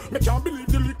hole. Me can't believe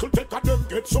the little take of them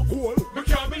get so cool. Me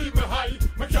can't believe me high.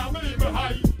 Me can't believe me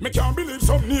high. Me can't believe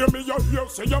some near me you hear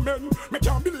say amen. Me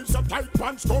can't believe some tight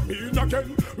pants come in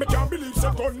again. Me can't believe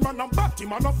some gunman and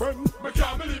Batman a friend. Me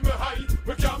can't believe me high.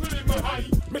 Me can't believe me high.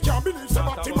 Me can't believe some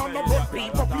Batman a run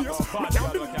people place. Me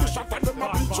can't believe the shot and them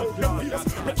a beat out them face.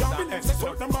 Me can't believe the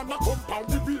sort them man a compound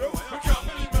the beer. Me can't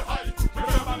believe me high. Me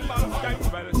can't believe me high.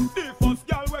 The first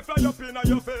girl we fly up in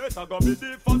your face, I go be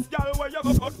the first girl where you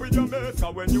go fuck with your mate. place.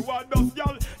 So when you are dust,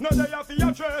 girl, no they have for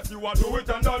your trace. You are do it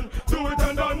and done, do it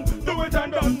and done, do it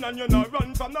and done. And you not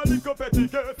run from the little petty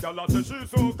case. Girl, I say she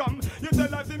so come, you tell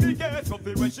her to me case. So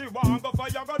feel when she want go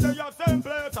fire, go to your same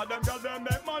place. And them girls, they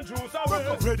make man juice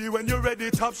away. Ready when you're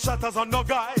ready, top shatters on no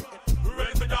guy.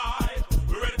 Ready to die,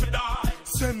 we're ready to die.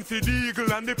 Send for the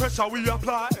eagle and the pressure we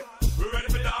apply. We're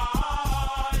ready to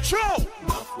die. Show!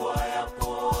 Enough boy I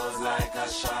pose like a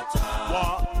shatter.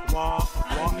 Wah.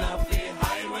 And enough they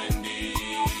high when the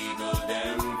eagle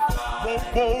them fly.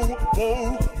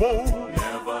 Whoa.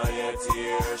 Never yet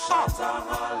hear shatter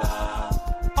holler.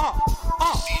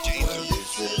 Well,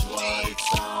 this is what it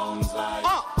sounds like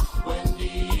when the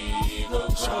eagle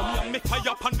cry. Me tie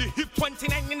up on the hip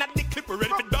 29 in the clip ready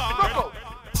for die.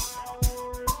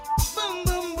 Boom,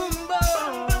 boom, boom, boom.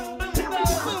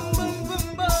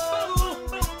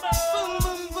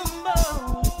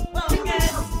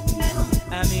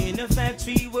 I'm in a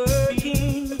factory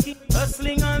working,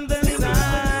 hustling on the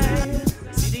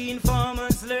side. See the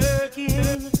informants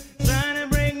lurking, trying to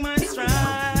break my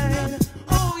stride.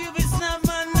 Oh, you be snap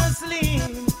and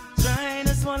hustling, trying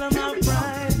to swallow my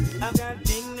pride. I've got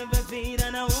dignity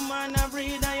and a woman I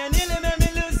breed, and you nearly made me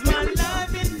lose my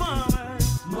life. Informer,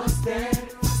 must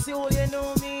dead. See all you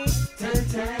know me. I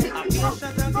feel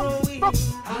shot and growing. I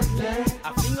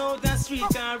fling out the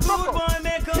street, and rude boy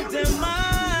make up their mind.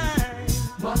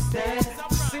 Busted,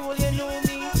 see what you know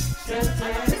me. I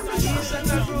feel shot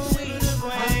and growing.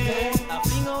 I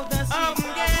fling out the street.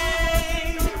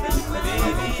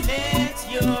 Baby, let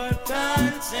your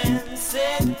conscience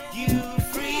set you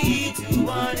free to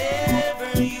whatever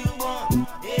you want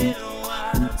and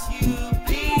what you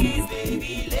please.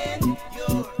 Baby, let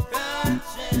your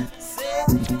conscience set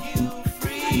you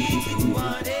free to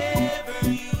whatever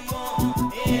you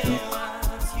want and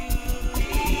what you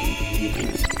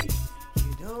please.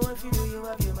 You know what you do, you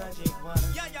have your magic wand.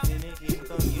 They make it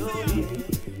come your way.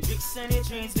 Tricks and the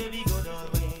trains, baby, good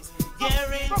always.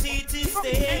 Guaranteed to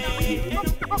stay.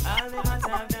 I'll never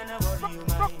talk, then I worry you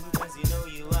mind. Cause you know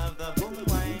you have the boom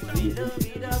wine. We love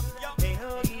it up, they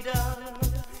hug it up.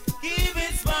 Keep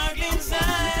it sparkling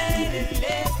inside and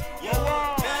let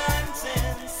your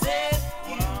conscience set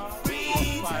you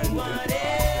free to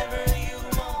whatever you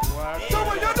want. So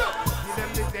what you do? Give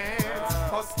them the dance,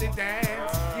 bust the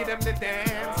dance. Give them the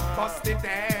dance, bust the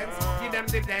dance. Give them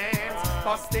the dance,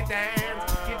 bust the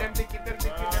dance. Give them the.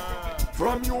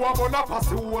 From you I'm gonna pass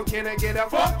the whole, can I get a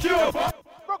fuck you?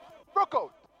 Rock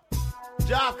out.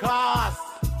 Jackass,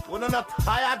 we're not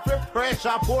tired for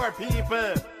pressure, poor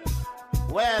people.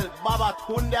 Well, Baba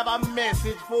Tunde have a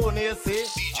message for you, see?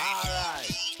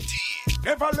 Alright.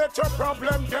 Never let your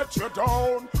problem get you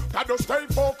down. Gotta stay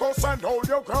focused and hold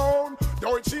your ground.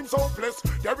 Though it seems hopeless,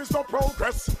 there is no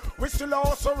progress. We still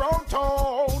lost around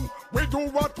town. We do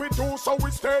what we do so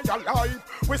we stay alive.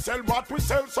 We sell what we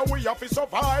sell so we have to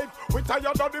survive. We tired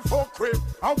of the fuckery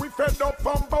and we fed up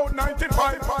from about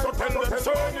 95. So tell them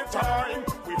so anytime.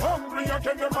 We hungry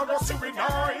again, them a go see we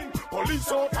nine.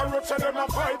 Police out and roads and them a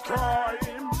fight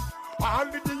crime. All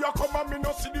the day you come and me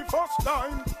no see the first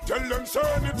time. Tell them so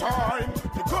anytime.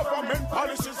 The government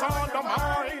policies are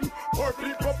undermined. Poor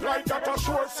people like that a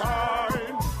sure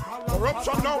sign.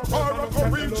 Corruption now far up for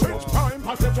real change time.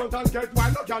 Pass the front and get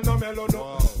wild, you no mellow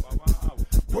no.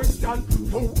 Question,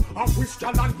 who? A wish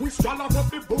gal and wish gal a rub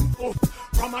the boom up.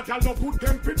 From a gal no put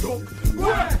them pit up.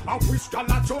 Where? A wish gal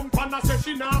a jump and a say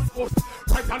she not us.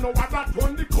 Right I know what that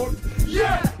one the cut.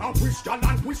 Yeah! A wish gal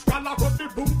and wish gal a rub the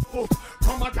boom up.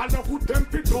 From a gal no put them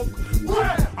pit up.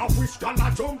 Where? A wish gal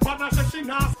a jump and a say she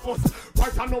not us.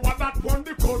 Right I know what that one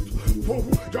the cut. Who?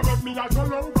 You make me a go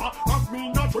over. Of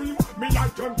me not dream. Me I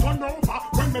can turn over.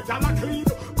 When me gal a clean.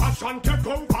 Passion take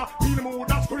over. Feel mood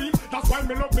a scream. That's why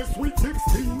me love me sweet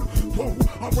 16. Whoa,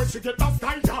 and when she get that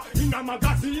tighter in a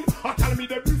magazine, I tell me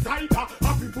the beside her,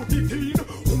 happy put it in.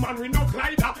 Woman we no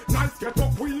glider, nice get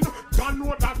up queen. Don't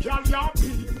know that girl ya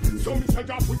be. So me say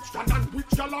ya witch gal and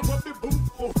witch gal a rub the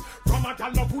boom up. From a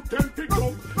gal a put them pick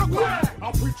up. Where?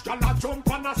 A witch gal a jump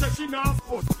and a say she not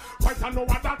us. Right I know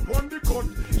what that one the cut.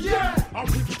 Yeah. A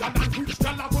witch gal and witch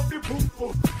gal a rub the boom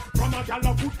up. From a gal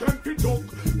a put them pick up.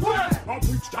 Where? A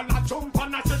witch gal a jump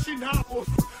and a say she not us.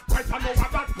 Right I know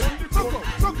what that one the cut.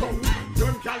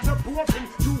 Them girls are broken,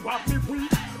 you have me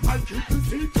weak. I keep the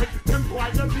secret, them boy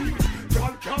the lead.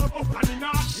 Y'all can't open in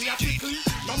our theatrically.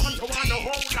 No man to wanna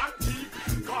hold and keep.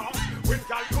 Cause when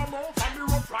y'all come over me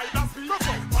rough rider speed.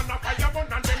 Man a fire bun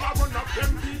and them a run up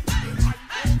them feet. I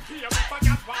don't care if I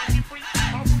get body free.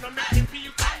 I wanna make me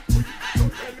feel concrete. So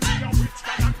tell me a which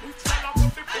gal and which gal a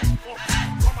put the boom up.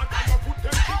 Come a gal a put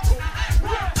them feet up.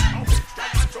 A which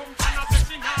gal a jump and a say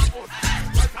she not us.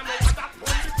 Right I know what that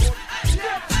one the gun.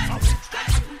 Yeah. A which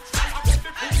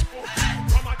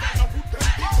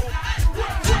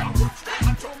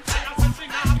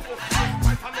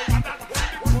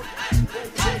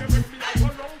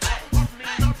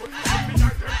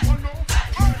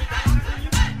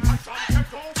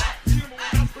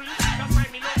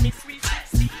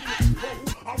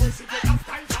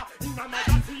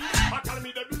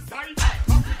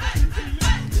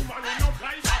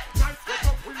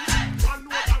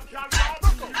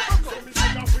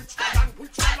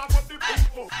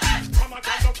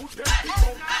put them feet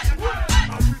down.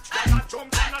 A rich girl a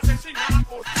jump and a say she not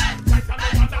out. Right and no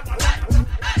one that one.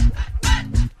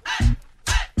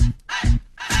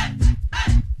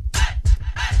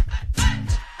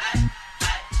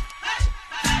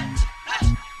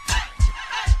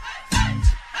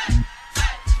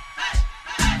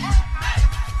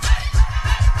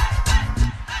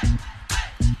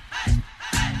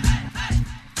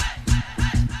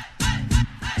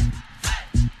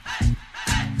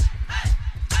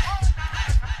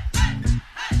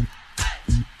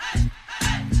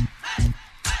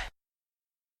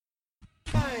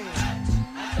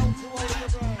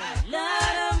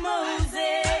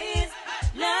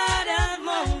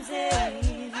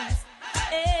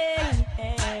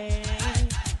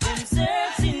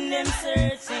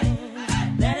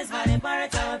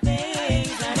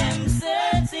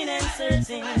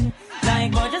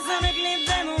 Like gorgeous on it, leave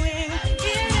them away.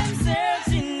 Yeah,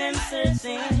 them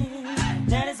searching.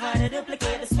 That is why they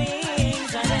duplicate the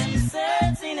swings. And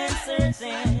them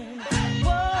searching.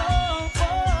 Whoa,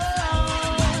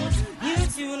 whoa. You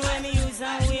tune when me use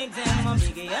and wig them. My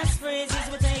biggest phrases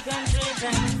we take and trade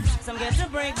them. Some get to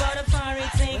break, but a party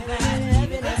take them.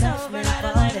 Even it's over, not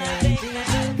a line I take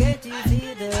them. Get you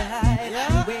feel the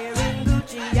hype. Wearing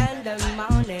Gucci and the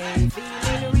money.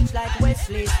 Feeling rich like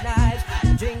Wesley Snipes.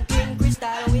 Drinking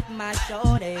crystal with my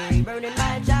shorty, burning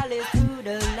my chalice through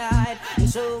the night.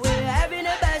 So we're having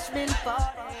a bashment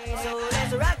party. So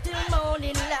let's rock till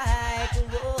morning light.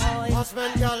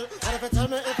 Husband, girl, what if you tell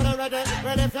me if you're ready?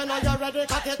 Well, if you know you're ready,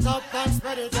 cock it up and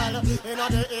spread it, girl. In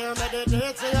the ear,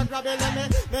 meditate, so you grab it, let me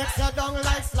mix you down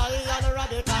like Sly and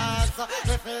rabbit ass.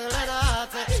 We feeling hot,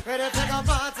 ready to take a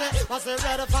party. What's the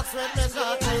red fox with me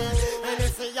shorty?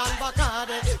 Hennessy and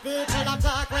Bacardi, people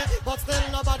attack me, but still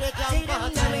nobody can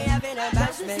party. Now we having a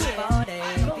bashment party.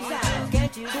 People,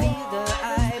 can't you feel the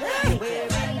hype?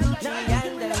 Wearing Gucci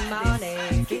and the money.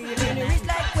 Feeling rich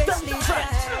like Wesley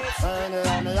Snipes.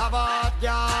 When me a bad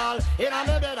girl, inna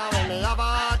me bed when me a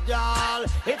bad girl.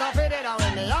 It a fit it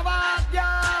when me a bad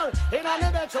girl. Inna me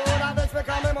bed show that bitch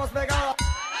because me must be girl.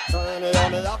 So when me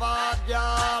a bad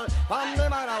girl, from me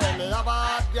mind when me a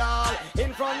bad girl.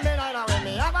 In front me night when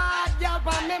me a bad girl,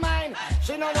 from me mind.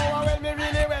 She no know how well me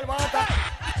really well want her.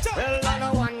 Well, I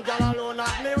know one girl alone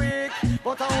have me weak,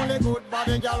 but only good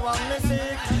body girl want me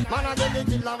sick. Man, I get the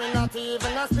killer when not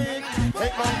even a speak.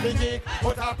 Take man piggy,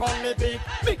 put her on me peak.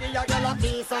 Biggie a girl a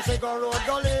piece and she go road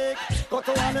go lick. Go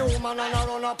to a me woman and I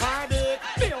run up her dick.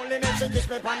 Me only make she kiss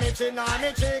me on me chin or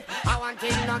me cheek. I want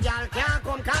thing no girl can't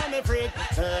come call me freak.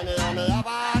 Anyhow me a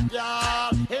bad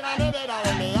girl, in a me bed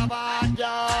when me a bad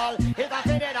girl. It a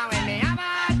fit it when me a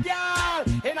bad girl.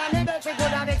 In a me bed she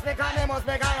could have mixed me cause me must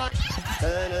be girl.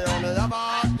 Anyhow me a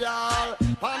bad girl,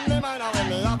 from me mind when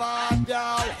me a bad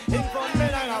girl. In front me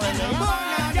line when me a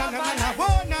bad girl.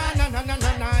 Whoa, na, hey,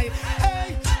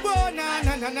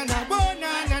 whoa, na,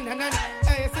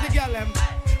 hey, see the girl,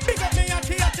 big up me a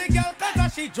theater girl,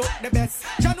 cause she joke the best.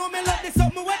 You know me love this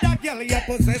something where that girl you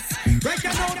possess. Right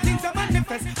now things are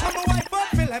manifest, I'm a wife but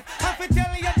feel left. I fi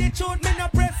tell you the truth, me no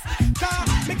press.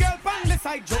 Cause me girl from the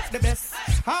side joke the best.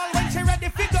 All when she ready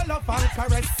figure love and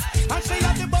caress. And she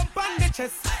have the bump on the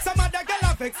chest. Some other girl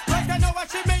have vex. Right now what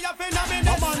she may have in a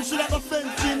minute. A man should have a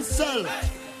fence himself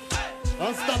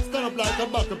and stop stand up like a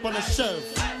buck upon a shelf.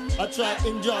 I try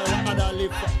enjoy what other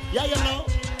live for. Yeah, you know.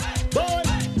 Boy,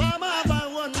 mama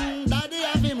have one, daddy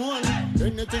have him one.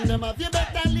 Anything them have, you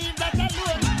better leave that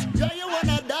alone. Yeah, you want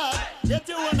a dog, get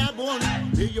you want a bone.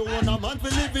 Yeah, you want a man for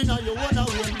living or you want a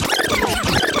win.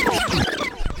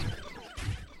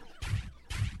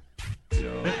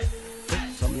 Yo,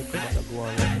 some people wanna go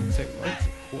on and take my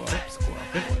squad.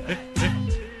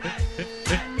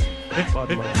 Bad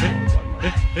man.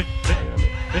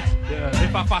 Yeah,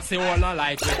 if I pass it all not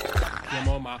like it, your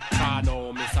mama can't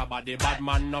know Mr. Body, bad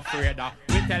man no afraid of.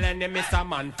 We telling him Mr.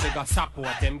 Man figure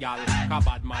support him gal, cause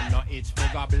bad man no itch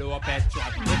figure blow up head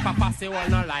shot. If I pass it all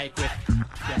not like it,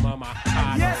 your mama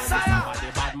can't know Mr.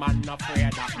 Body, bad man no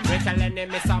afraid of. We telling him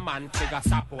Mr. Man figure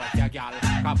support your gal,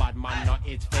 cause bad man no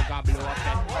itch figure blow up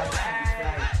head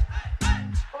shot.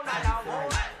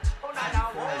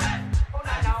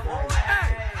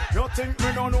 You think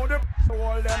me don't know the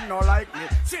all them no like me.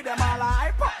 See them all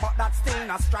hype up, but that still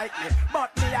not strike me.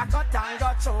 But me a cut and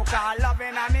got choke, all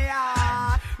loving a me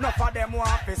heart. Enough of them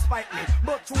want to spite me,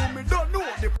 but you me don't know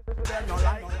the them no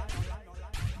like me.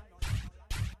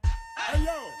 Hey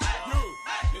yo, you,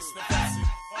 Mr. Passy.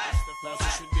 Mr. Passy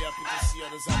should be happy to see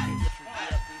others happy.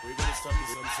 We're gonna stop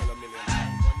this and sell $1 million.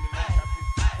 1 million happy.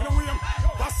 Anyway,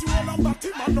 that's you all on Batty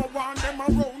man, no want them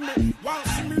around me. Want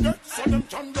see me dead, so them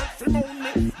can get free moan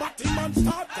me. Batty man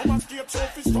start, come and skate so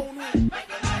fi stone me. Make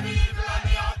them money evil on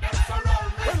me heart.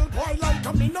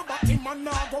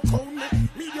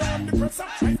 Girls are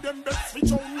trying them best to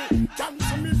show me.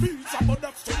 Cancel me visa, but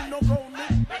that's still no round me.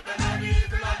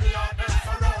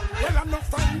 Well,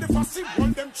 enough time the fussy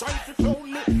one them try to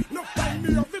clone me. Enough time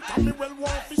me have it and me well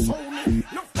want to show me.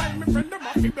 Enough time me friend them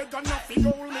have to beg and have to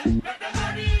hold me.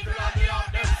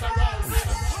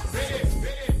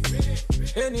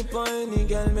 Any point, any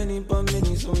girl, many pon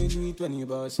many, so we do it when you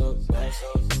boss up.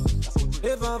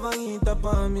 If I ever eat up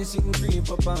on me, she can creep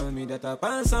up on me, that I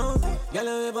pass out. Girl,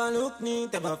 you ever look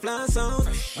neat, ever flash out.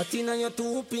 A tin on your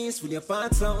two-piece with your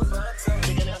parts out.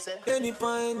 Any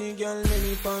point, any girl,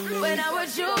 many pon many. When I'm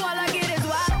with you, all I get is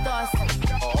wild thoughts.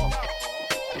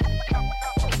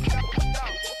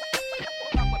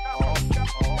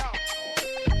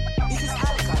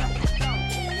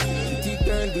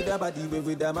 With a body,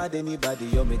 with a mad anybody,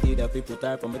 you me did have to put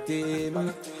her from a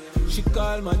team. She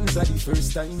call man for the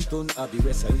first time, turn up the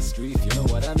rest of the street, you know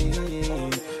what I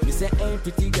mean. Me say, hey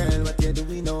pretty girl, what you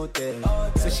doing out there?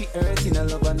 So she hurting her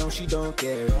love and now she don't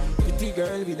care. Pretty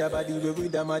girl with a body,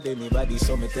 with a mad anybody,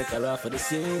 so me take her off for the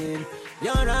scene.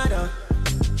 You're rather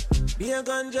be a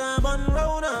ganja man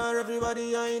round her,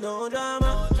 everybody I know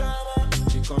drama.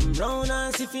 Come round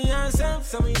and see for yourself,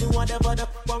 so we do whatever the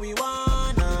what we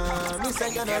wanna. Me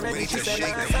say you're not ready, she said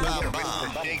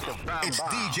it's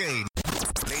DJ.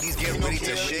 Ladies, get ready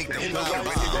to shake the bomb.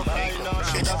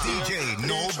 It's DJ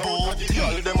Nobul.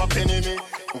 Y'all them a penny me,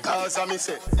 cause I me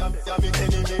say, me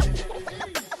enemy.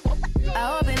 I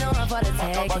hope you know I'm for the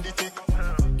tag.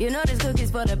 You know this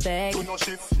cookie's for the bag.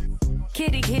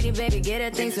 Kitty, kitty, baby, get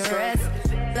her things to rest.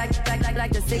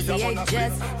 Like the 68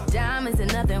 Jets. Diamonds are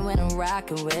nothing when I'm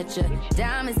rocking with ya.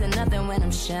 Diamonds are nothing when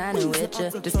I'm shining with ya.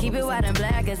 Just keep it white and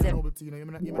black as if I'm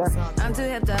too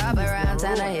hip to hop around,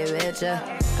 time to hit with ya.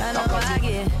 I know I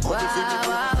get wow,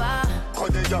 wow, wow.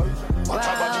 When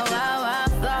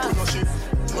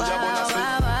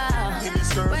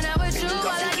I'm with you,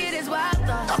 all I get is wild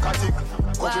thoughts.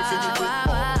 Wow, wow,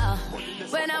 wow.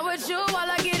 When I'm with you, all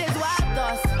I get is wild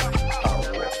thoughts.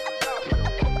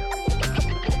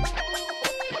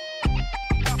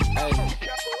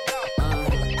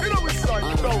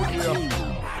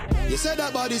 You said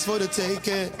that body's for the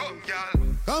taking.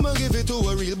 Come and give it to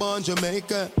a real born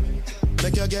Jamaican.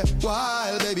 Make you get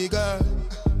wild, baby girl.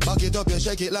 Back it up, you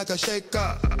shake it like a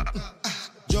shaker.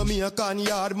 Jamaican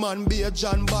yard man, be a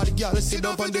John bad girl. Sit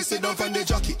down from the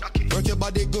jockey. Work your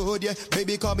body good, yeah,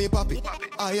 baby call me papi.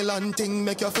 Island thing,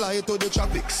 make you fly to the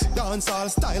tropics. Dance all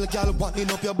style, girl,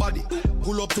 winding up your body.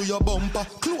 Pull up to your bumper,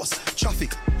 close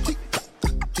traffic. Tick tock,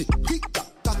 tick tock,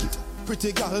 tack it.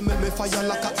 Pretty girl, make me fire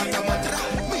like a automatic.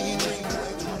 Me drink.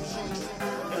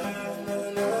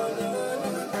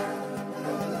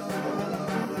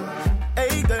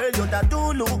 Hey girl, you that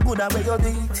do look good at where you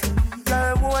did.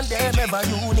 Girl, want them ever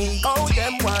unique. All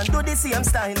them want do the same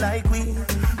style like we.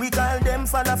 We call them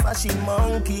for the fashion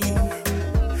monkey.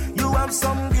 You have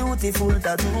some beautiful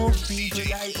tattoo. People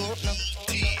like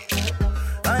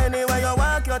anyway you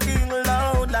walk your thing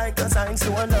loud like a sign to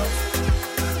a love.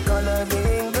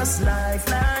 Coloring this life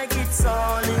like it's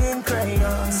all in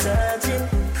crayon. Searching,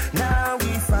 now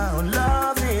we found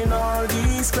love in all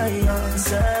these crayons.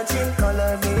 Searching,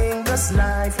 coloring this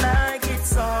life like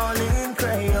it's all in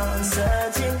crayon.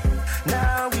 Searching,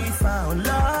 now we found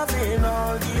love in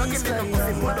all these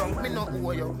crayons. Me no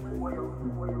owe you.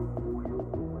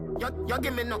 You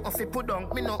give me no fi put down.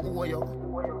 Me no owe you.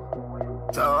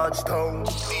 Touchdown.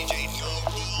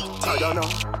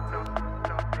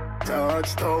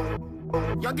 Touchdown.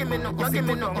 You give me no fi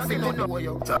no owe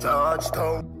you.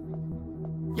 Touchdown.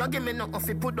 You give me no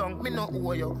fi put down. Me no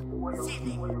owe you.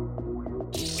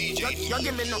 You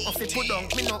give me no fi put down.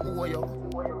 Me no owe you.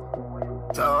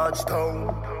 Touchdown.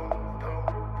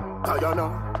 Guyana.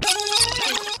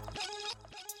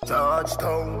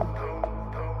 Touchdown.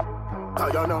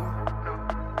 Guyana.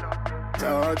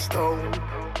 Touchdown.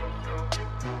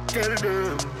 Tell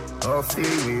them I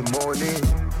feel money.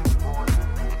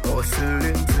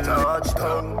 Hustling.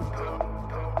 Touchdown.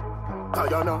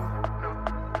 Guyana.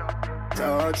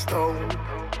 Touchdown.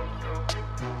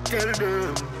 Tell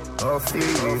them I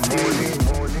feel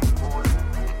money.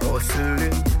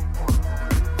 Hustling.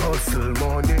 Hustle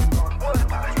money.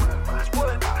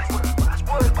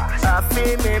 I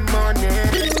feel me money.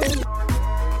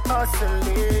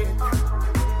 Hustling.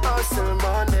 Hustle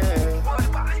money.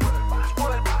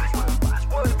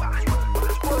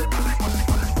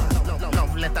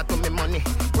 Love letter to me money.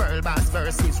 World Boss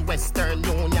versus Western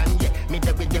Union. Yeah, me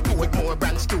there with the boat more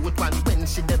branch to it one. When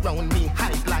she dey round me,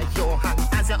 hype like your hand.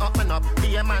 As you open up,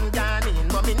 be a man gone in.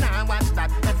 But me nah watch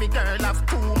that. Every girl have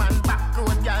 2 man back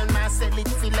road. Girl nah sell it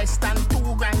for less than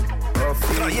 2 grand.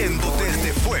 Trayendo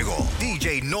desde fuego,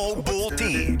 DJ Nobul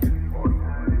Team.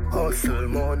 Hustle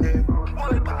money.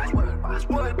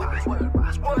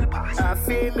 I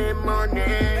feel me money.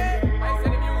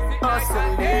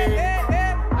 Hustle it.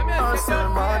 Hustle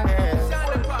money.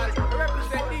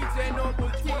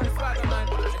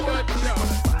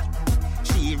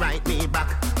 She write me back.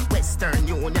 Western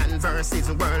Union versus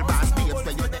World Boss Babes.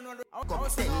 Where you then come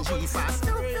 10G fast.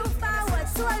 Too forward,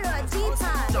 solo,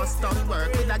 G-Pass. Just don't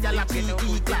work with a gal a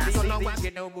PE class. So no one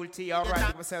Nobul T,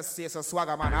 alright, myself say so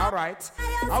swagger man, alright.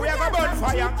 How we have a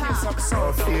bonfire and kiss up so.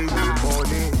 I feel me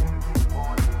money.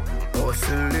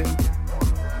 Hustling.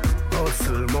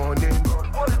 Hustle money.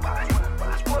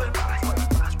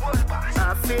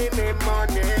 I feel me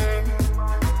money.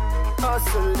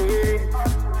 Hustling.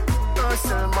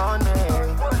 Hustle money.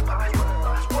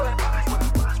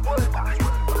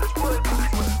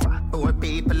 Poor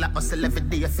people are hustle every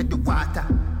day for the water.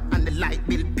 And the light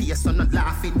bill pay, so not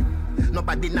laughing.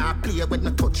 Nobody now play with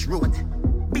no touch road.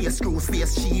 Be a screw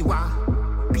face, she wa.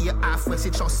 Be a halfway, she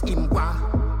just him wa.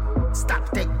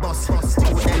 Stop, take bus,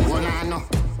 student, one I know.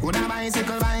 Could a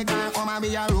bicycle bike and come and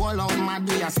be a roll out mad,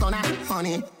 be a stunner,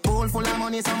 honey. Pool full of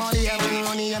money, somebody every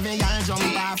money, every girl jump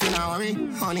off in a hurry,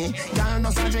 honey. Girl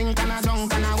does a drink and a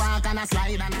drunk and a walk and a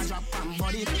slide and a drop and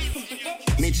body.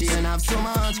 Me chain have so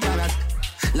much color,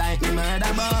 like me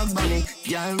murder Bugs Bunny.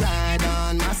 Girl ride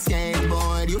on my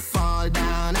skateboard, you fall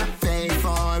down, I pay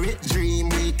for it. Dream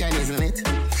weekend, isn't it?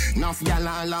 Enough y'all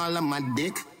all on my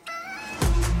dick.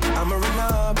 I'm a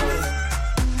runner boy.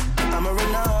 I'm a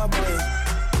runner boy.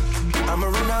 I'm a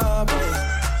runner boy.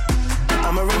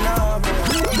 I'm a runner boy.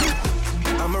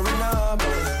 I'm a runner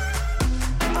boy.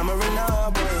 I'm a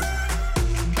runner boy.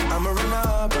 I'm a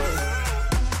runner boy.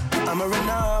 I'm a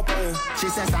runner boy. She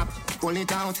says stop, pull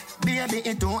it out. Baby,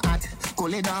 it too hot.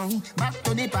 Cool it down. Back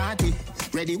to the party.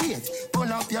 Ready, wait.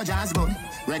 Pull up your jazz gun.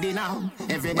 Ready now.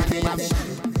 Everybody have it.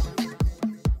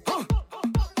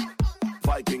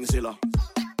 Viking Zilla.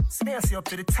 Space you up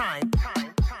to the time.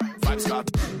 Five start.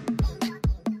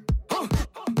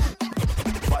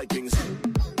 Vikings.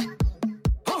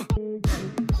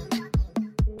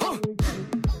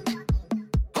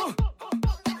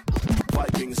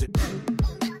 Vikings.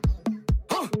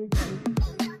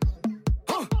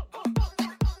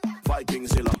 Viking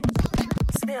Zilla.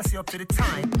 Space you up to the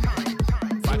time.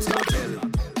 Five start.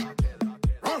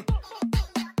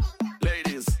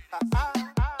 Ladies.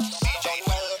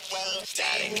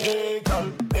 Hey girl,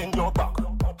 bend your back.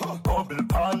 Bubble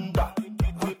panda.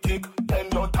 Kick,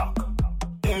 bend your tack.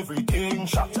 Everything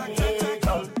shot. Hey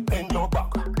girl, bend your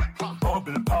back.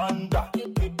 Bubble panda.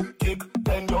 Kick,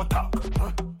 bend your tack.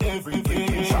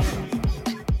 Everything shot.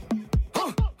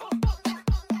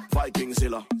 Viking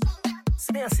Zilla.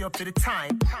 Space you up to the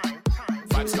time.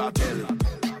 Five star tell.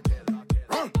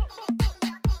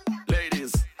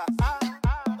 Ladies.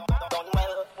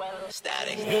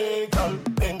 Static. Hey girl,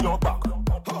 bend your back.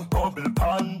 Bubble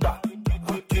panda.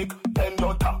 Kick, bend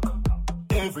your tack.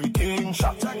 Everything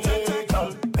shot. Hey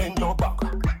girl, bend your back.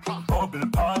 Bubble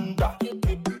panda.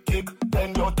 Kick,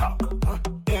 bend your tack.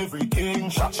 Everything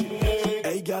shot.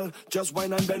 Hey girl, just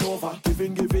whine and bend over.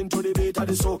 Giving to the beat of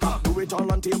the soca. Do it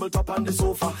all on tabletop on the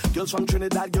sofa. Girls from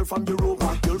Trinidad, girl from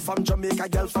Europa. Girl from Jamaica,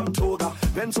 girl from Toga.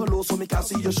 Bend so low so me can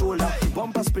see your shoulder.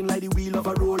 Bumper spin like the wheel of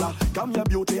a roller. Come your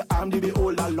beauty, I'm the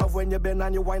beholder. Love when you bend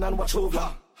and you whine and watch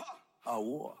over.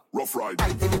 Rough ride.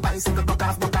 Bite in the bicycle, buck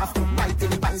off, buck off. Bite in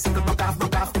the bicycle, buck off,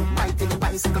 buck off. Bite in the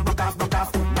bicycle, buck off, buck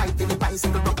off. Bite in the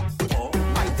bicycle, buck off.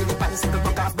 Bite in the bicycle,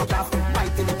 buck off, buck off.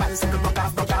 Bite in the bicycle, buck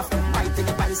off, buck off. Bite in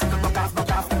the bicycle, buck off,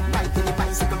 buck off. Bite in the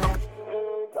bicycle, buck off.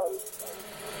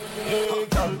 Hey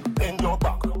girl, bend your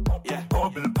back. Yeah.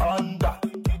 Bubble panda.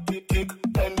 Kick,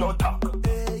 bend your tack.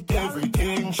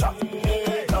 Everything shot.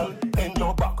 Hey girl, bend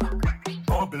your back.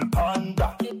 Bubble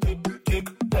panda. Kick,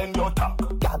 bend your tack.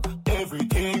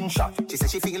 Everything shot. She said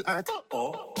she feel hurt.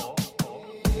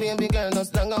 Baby girl,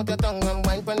 just long out your tongue and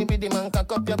wine pon the rhythm and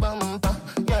cock up your bumper.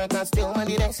 Girl can't still want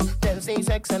the next. Tell say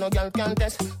sex and no girl can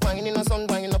test. Wine in the sun,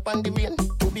 wine up on the rain.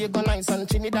 To be a go nice and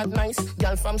Trinidad nice.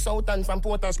 Girl from South and from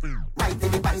Port of Spain. Bite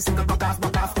in the bicycle, buck off,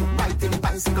 buck off. Bite in the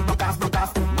bicycle, buck off, buck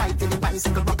off. Bite in the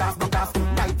bicycle, buck off, buck off.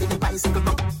 Bite in the bicycle,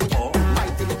 buck off.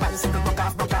 Bite in the bicycle, buck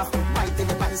off, buck off. Bite in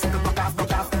the bicycle, buck off,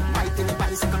 buck off. Bite in the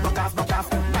bicycle, buck off, buck off.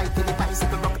 Bite in the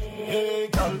bicycle, buck off. Hey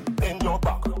girl, bend your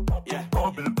back. Yeah.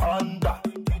 Bubble panda.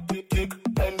 Kick,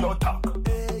 bend your tack.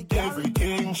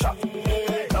 Everything shot.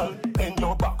 Hey girl, bend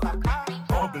your back.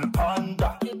 Bubble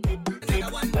panda. Kick,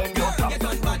 bend your tack.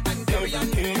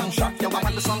 Everything shot. You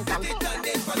want the song come?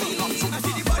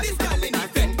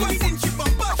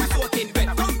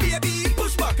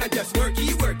 Just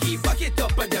worky, back it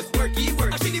up and just worky.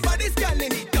 I see the body's girl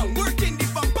in it down, working the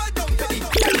bumper down to the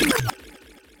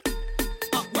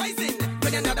rise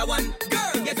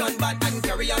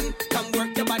carry on. Come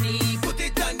work your body, put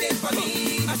it on it for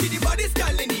me. I see the body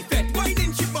scaling effect,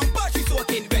 whining she bumper, she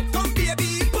soaking wet. Come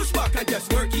baby, push back and just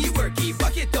worky, worky,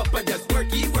 back it up and just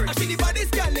worky, worky. I see the body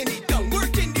scaling it down,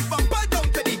 working the bumper down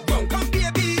to the ground. Come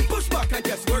baby, push back and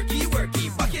just worky,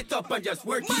 worky, back it up and just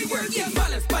worky, worky. Yeah.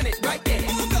 Balance pan it right there,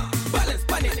 balance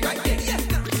pan it right there,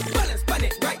 balance pan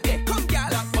it right there. Come girl,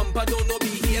 that bumper don't know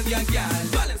behavior, girl.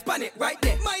 Balance pan it right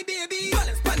there, my baby.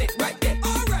 Balance pan it right there,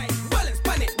 alright. Balance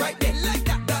pan it right there, like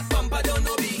that. That bumper don't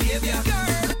know behavior,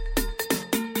 girl.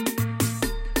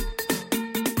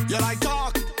 You like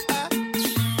talk?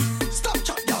 Stop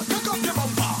chat, y'all. Pick up your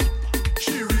bumper.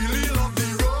 She really love the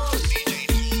road.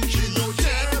 She don't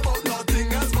care about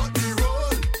nothing else but the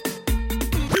road.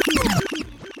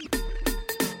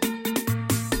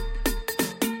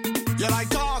 You like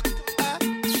talk?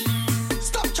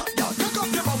 Stop chat, y'all. Pick up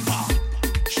your bumper.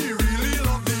 She really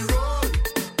love the road.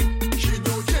 She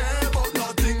don't care about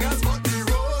nothing else but the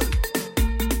road.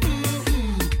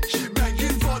 She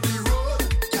begging for the road.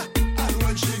 Yeah. And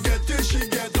when she get it, she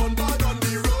get on bad on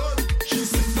the road. She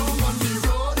sit down on the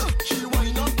road. She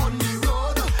wind up on the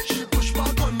road. She push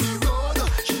back on the road.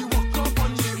 She walk up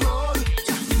on the road.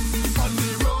 Yeah. On the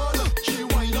road. She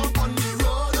wind up on the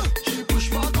road. She push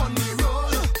back on the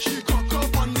road. She cock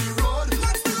up on the road.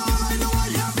 That's the all I know I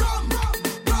hear from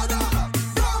brother,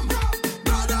 from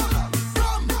brother,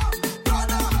 from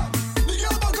brother. The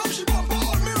girl back up, she bump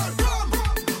on me like from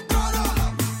brother,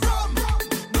 from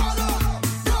brother,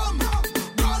 from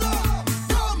brother,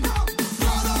 from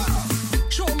brother.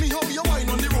 Show me how you whine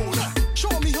on the road.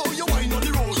 Show me how you whine on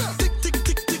the road. Tick tick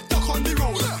tick tick tock on the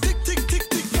road. Tick tick tick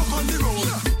tick tock on the road.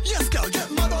 Yes, girl, get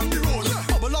mad on the road.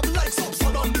 Bubble up like some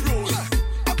sun on the road.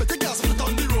 I bet the gas split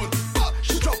on the road.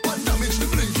 She drop and damage the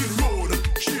blinking road.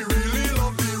 She really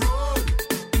love the road.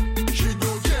 She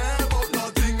don't care about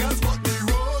nothing else but the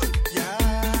road.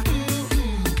 Yeah.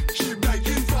 She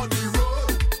begging for the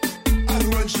road. And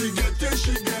when she get it,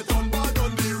 she get on bad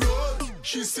on the road.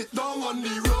 She sit down on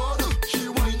the road. She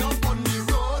wind up on the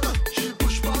road. She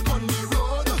push back on the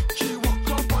road. She walk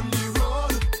up on the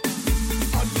road.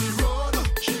 On the road.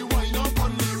 She wind up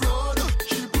on the road.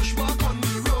 She push back on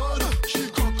the road. She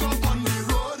cock up on the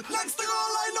road. Next thing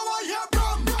all I know I hear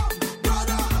from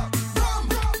brother, from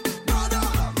brother,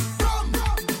 from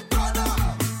brother.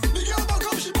 The girl back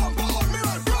up, she bump on me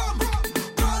like from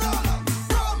brother,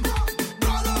 from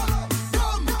brother,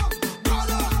 from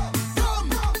brother, from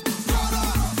brother.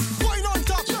 Wine on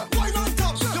top, wine on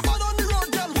top. You bad on the road,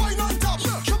 girl, wine on top.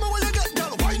 Show me where you get,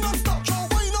 girl, wine on stop. Show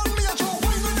wine on me, show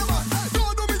wine on your back.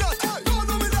 Don't do me that, don't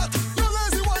do me that. You're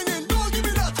lazy whining, don't give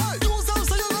me that. You sound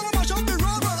so you're gonna mash up the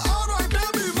road, but alright,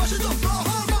 baby, mash it up, now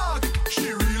hold back. She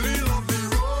really love the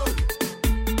road.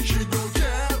 She don't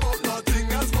care about nothing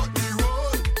else but the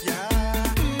road.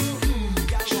 Yeah.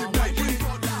 She begging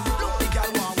for the road. Look, the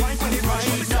girl want wine for the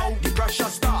right now. The pressure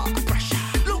start.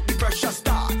 Look, the pressure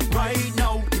start right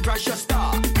now. The pressure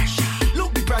start.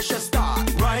 Look, the pressure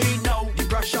start right now. The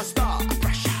pressure start.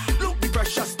 Look, the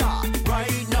pressure start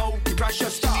right now. The pressure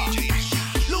start.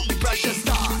 Look, the pressure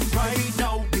start right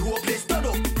now. The whole place turn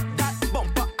up. That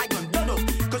bumper I done up.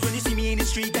 'Cause when you see me in the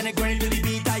street and I grind to the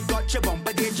beat, I got your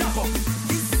bumper, they jump up.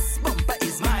 This bumper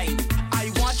is mine.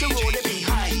 I want to roll it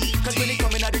behind. 'Cause when you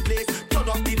come in at the place, turn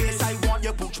up the bass. I want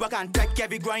your push back and take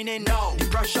every grinding now. The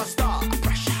pressure start.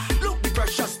 Look, the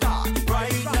pressure start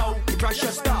right now. The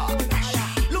pressure start.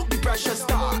 Look, the pressure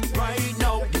start right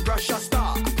now. The pressure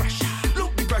start.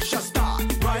 Look, the pressure start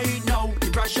right now. The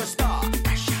pressure start.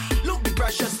 Look, the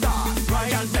pressure start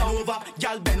right now.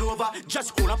 Y'all bend over.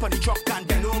 Just hold up on the truck and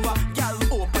bend over.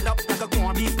 Y'all open up like a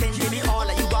corn beef. Then give me all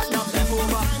that you got now. Bend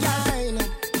over.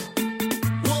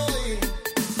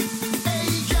 Hey,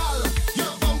 girl,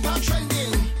 your bumper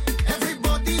trending.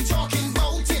 Everybody talking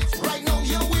about it. Right now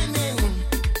you're winning.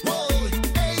 Whoa,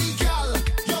 hey, girl,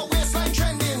 your waistline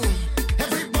trending.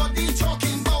 Everybody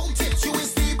talking about it. You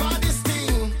is the baddest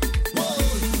thing. Whoa,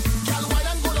 girl, why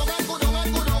don't go down and go down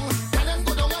and go down. Girl, and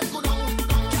go down and go down.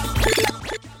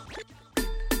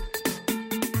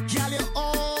 Girl, you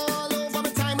all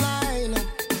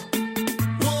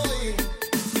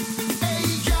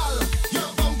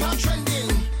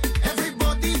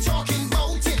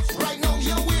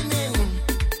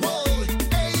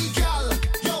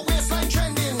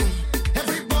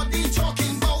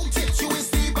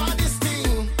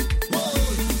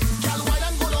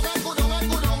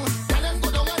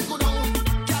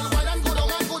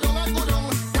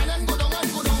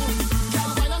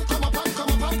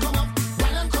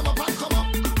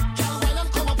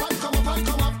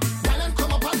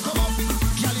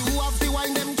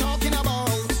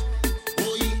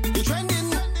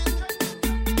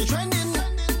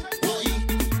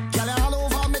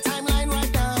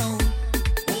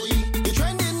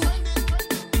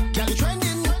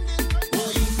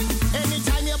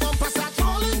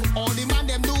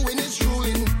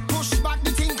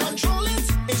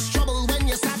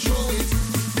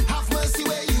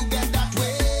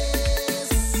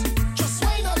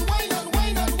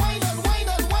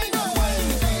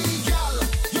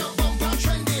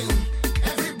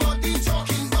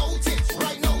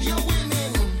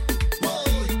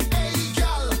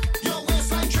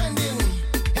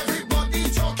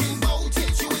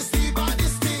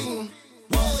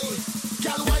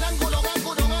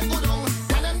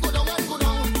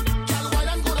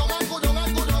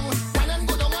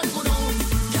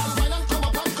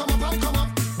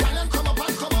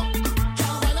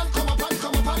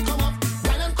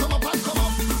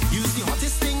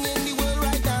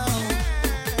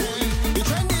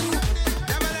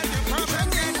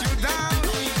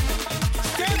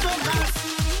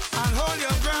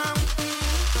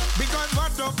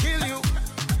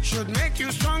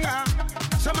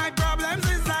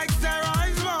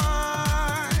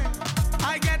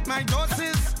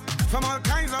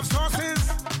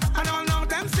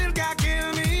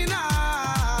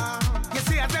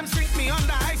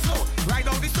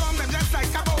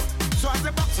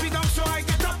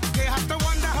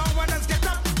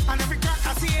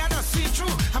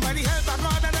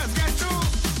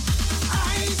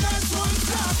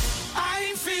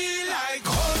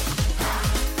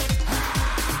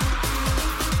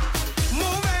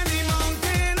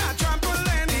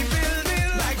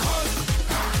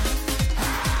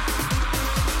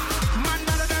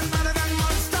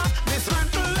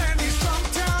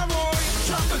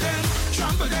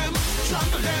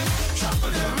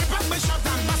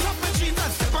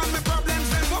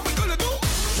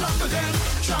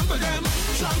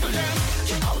trample them,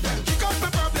 kick out them, kick out my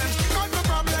problems, kick out my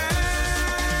problems.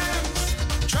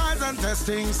 Trials and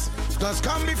testings does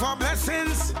come before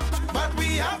blessings, but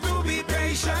we have to be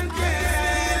patient, yeah.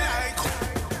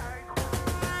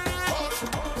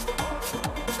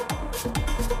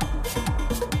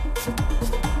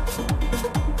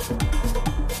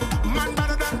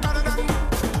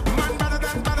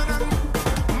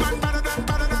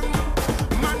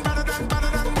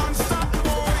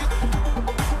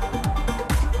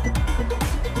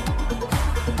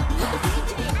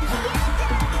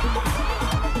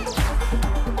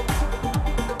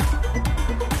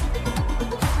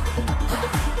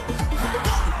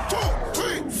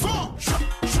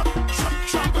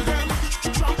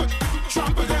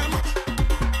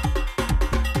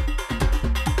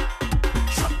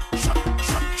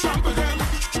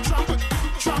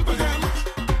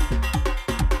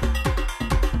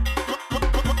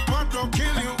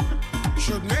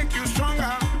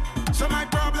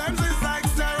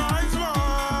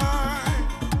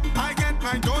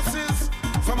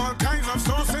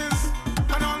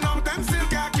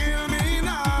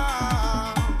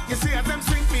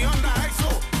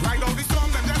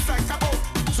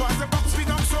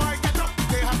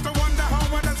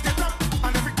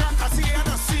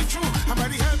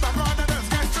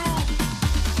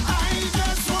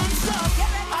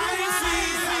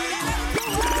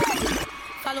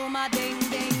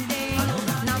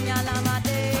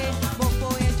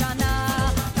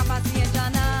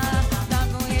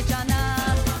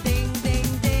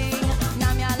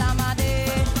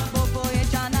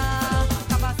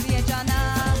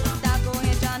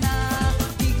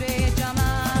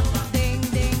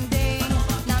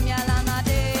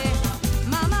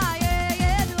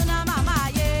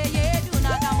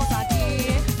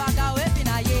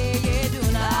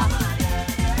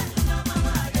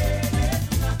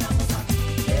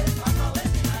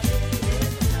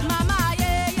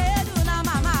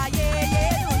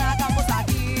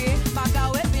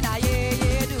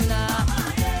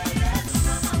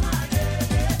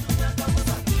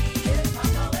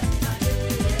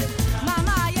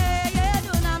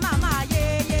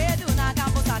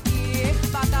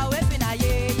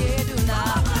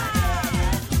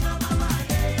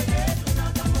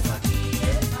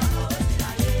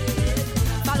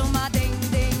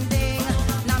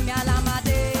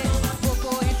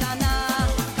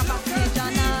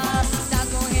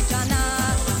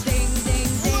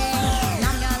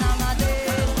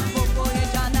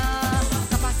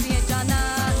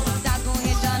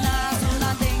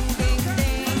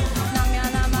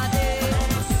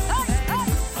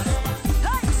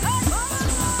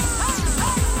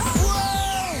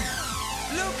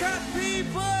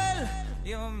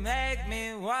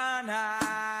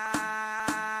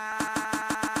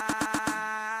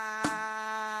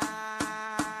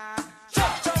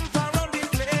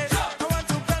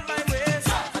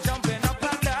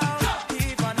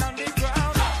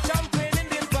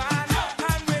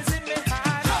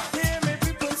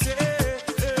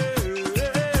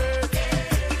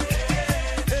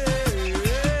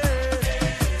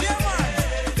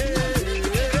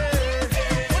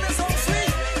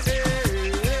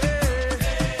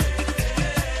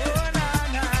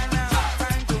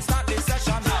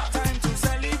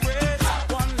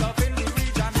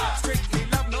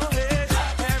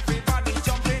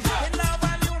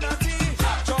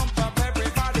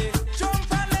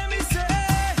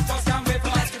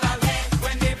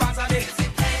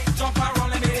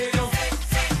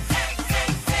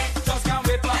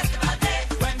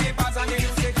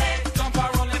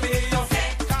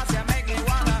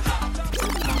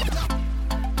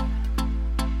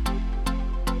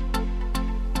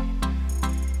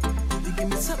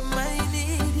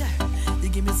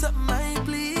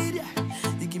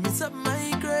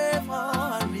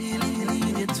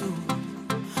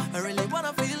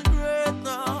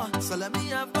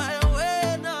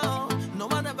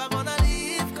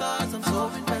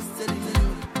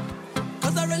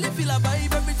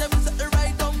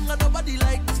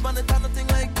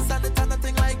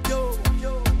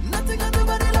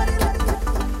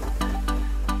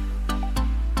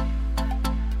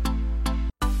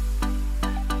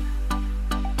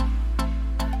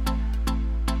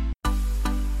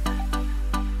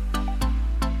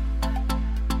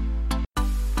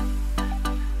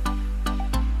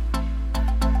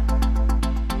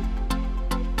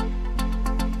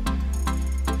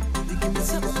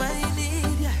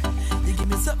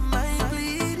 something I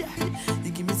bleed.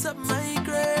 You give me something I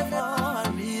crave. Oh,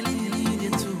 I really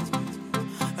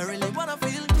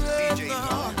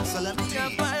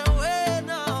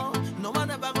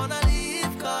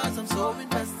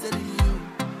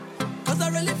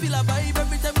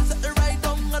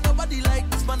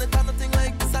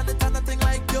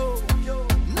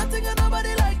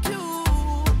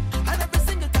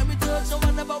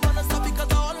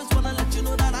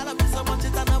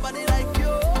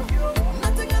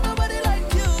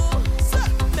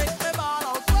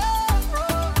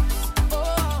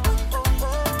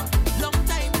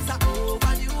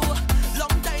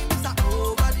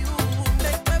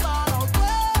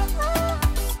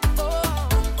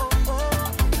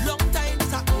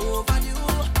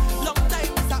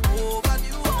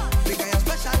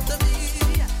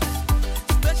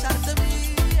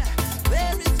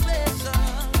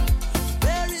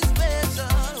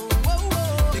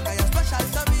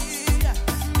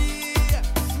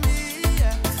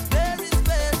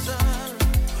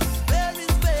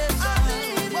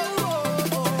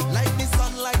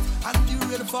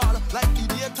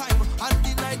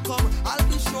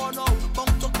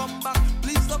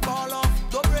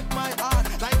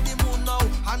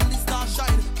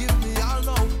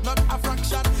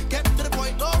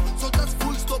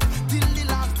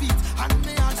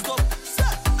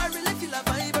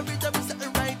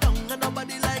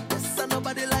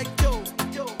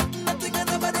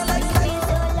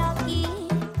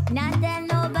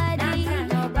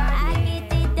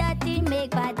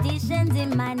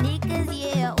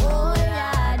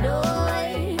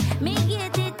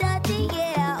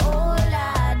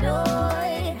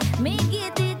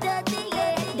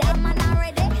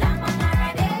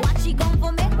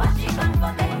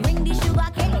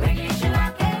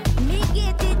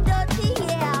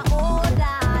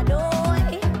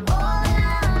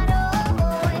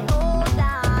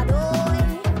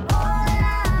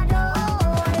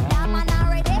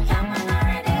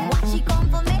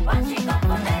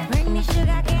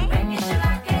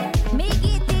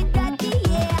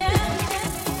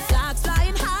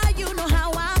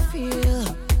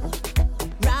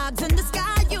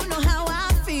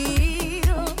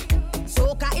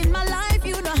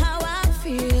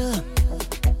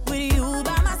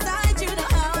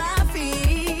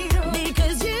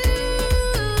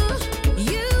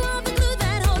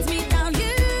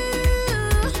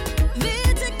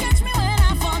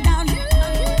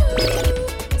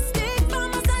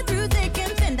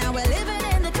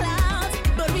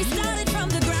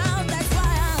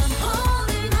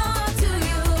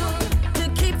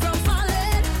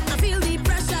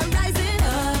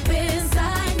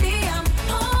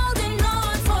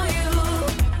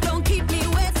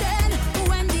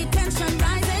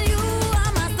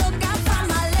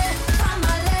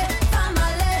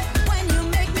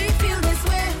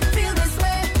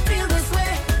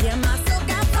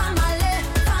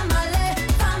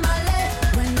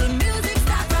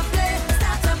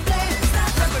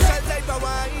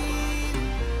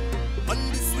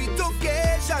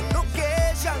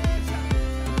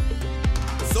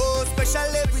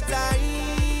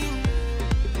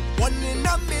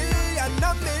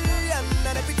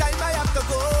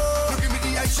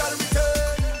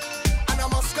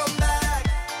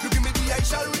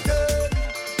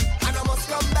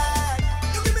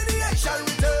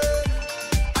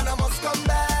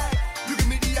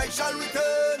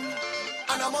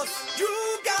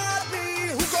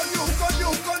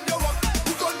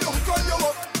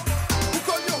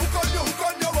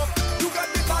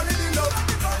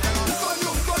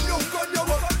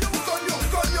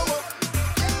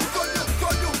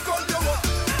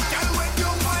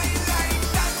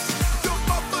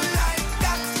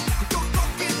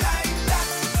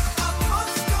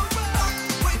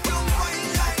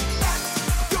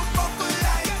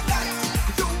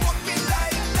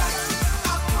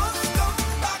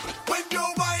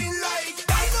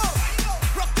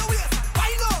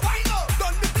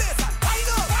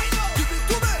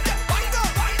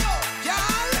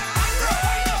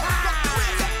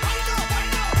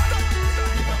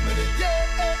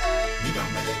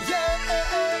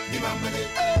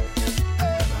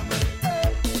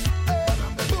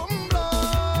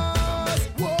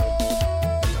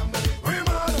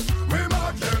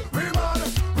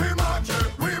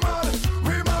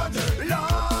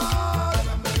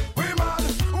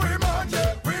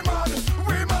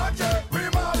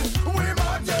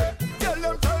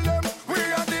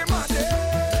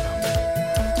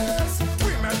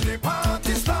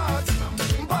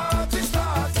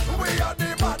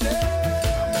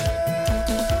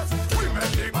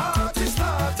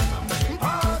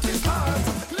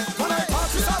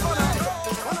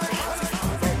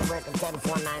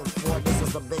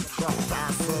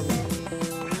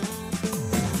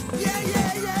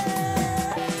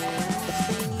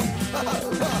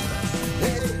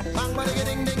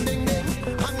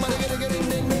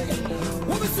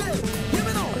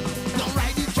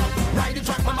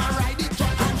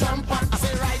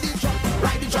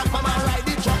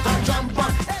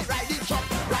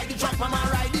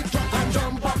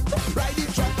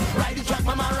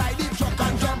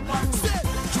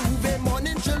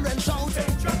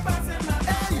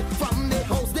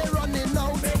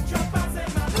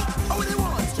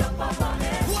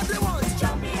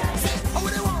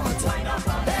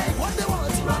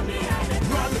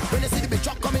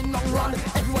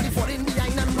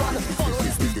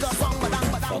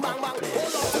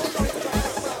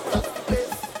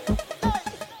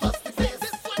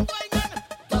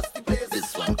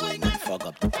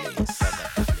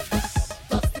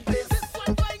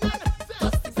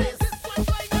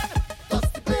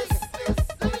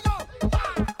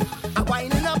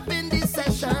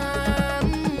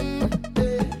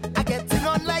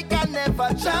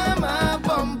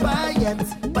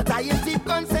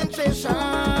concentration.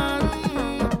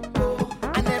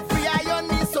 And every eye on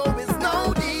me, so is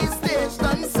now the stage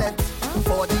done set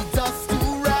for the dust to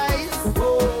rise.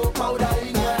 Oh, powder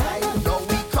in your eye. Now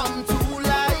we come to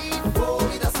life. Oh,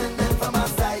 we just send them from our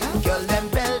side. Girl, them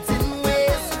belt in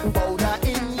waist, powder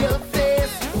in your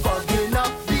face, fogging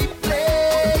up the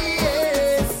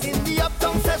place. In the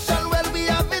uptown session, well, we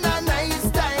having a nice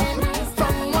time.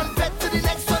 From one bed to the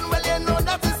next one, well, you know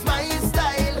that is my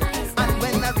style. And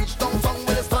when I reach downtown,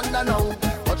 well, it's thunder now.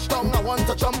 Touchdown, I want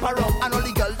to jump around. And all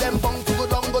the girls, them bound to go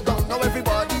down, go down. Now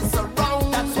everybody's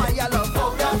around. That's why I love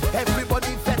powder.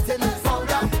 Everybody fetting it,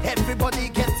 powder. Everybody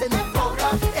getting it,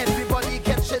 powder. Everybody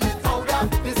catching it, powder.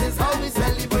 This is how we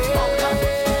celebrate.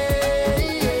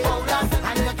 Powder.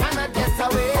 And you cannot get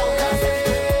away.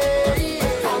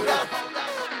 Powder.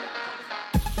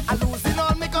 I'm losing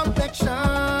all my complexion.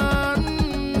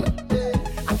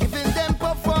 I'm giving them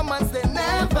performance they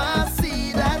never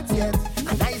see that yet.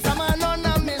 And I's a man on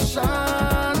a mission.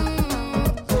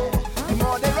 The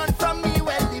more they run from me,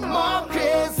 well, the more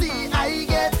crazy I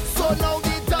get. So now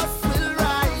the dust will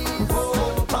rise.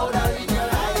 Oh, powder in your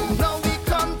eye. Now we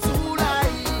come to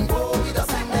life. Oh, we just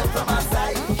send them from our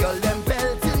side. Girl, them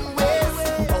belt in waist,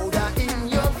 powder in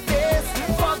your face,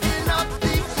 fogging up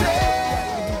the place.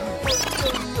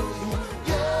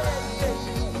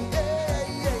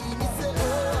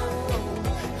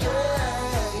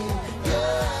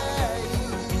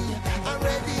 I'm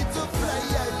ready to fly.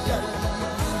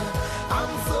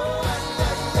 I'm so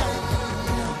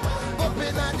up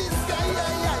in the sky.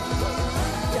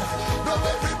 Now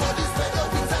everybody spread your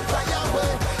wings and fly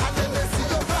away. And then they see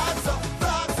your flags up,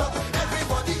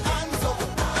 everybody hands up.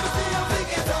 Let me see you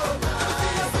fling it up, let me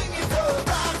see you swing it up.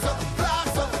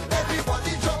 Flags up,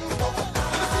 everybody jump up.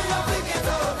 Let me see you fling it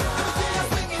up, let me see you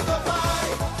swing it up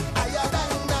high. Higher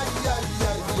than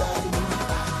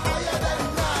higher than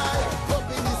up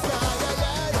in the sky.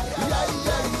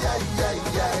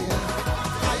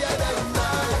 Higher than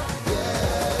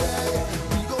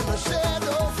we gonna share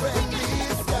those friendly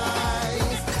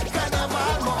skies.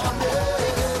 Carnival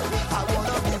morning, I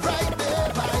wanna be right there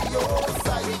by your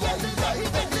side. When it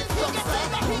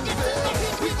comes to moving,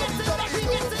 we gonna be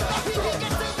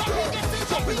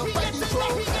jumping up by the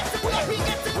drum. We getting off the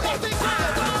ground.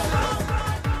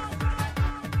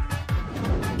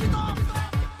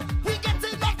 We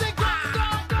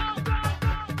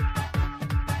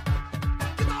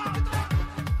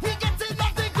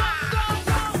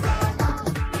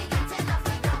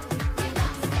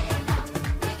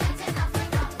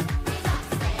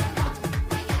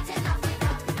getting off the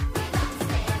ground.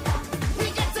 We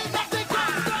getting off the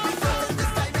ground. We float in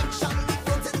this direction. We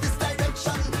float in this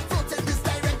direction. Float in this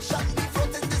direction. We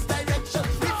float in this direction.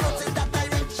 We float in that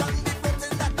direction. We float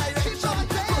in that direction.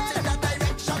 Float in that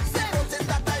direction. Float in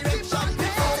that direction.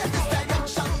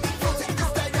 We float in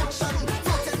this direction. We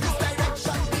float in this direction. Float in this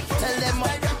direction. Tell them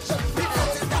what direction. We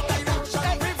float in that direction.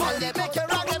 Everybody make your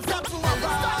rag and stop to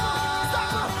over.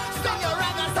 Spin your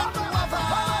rag and stop to over.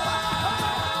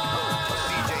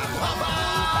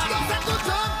 Set to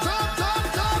jump.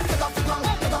 Get off the ground.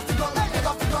 Get off the ground. Get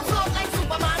off the ground. Float like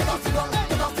Superman. Get off the ground.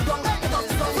 Get off the ground. Get off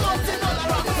the ground. Floating all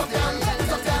around. Socan.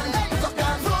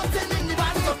 Floating in the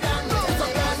band.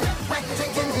 Socan. When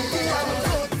drinking helium.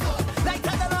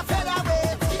 Lighter than a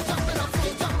featherweight. Keep jumping up.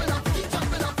 Keep jumping up. Keep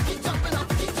jumping up. Keep jumping up.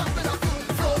 Keep jumping up.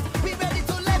 Float. We ready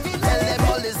to levitate. Tell them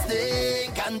all is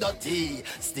stink and dirty.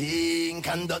 Stink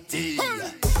and dirty.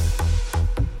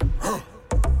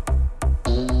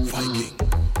 Viking.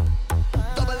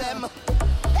 Double M.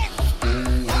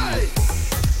 Hey.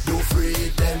 You free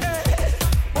them,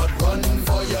 but run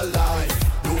for your life.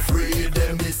 You free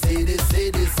them, they say.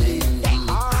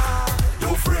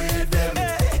 You free them,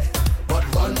 but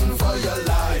run for your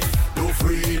life. You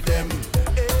free them.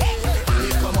 They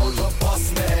come out of boss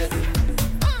mad.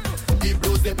 The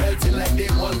blues they belting like they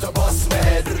want to boss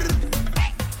mad.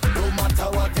 No matter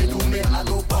what they do, me I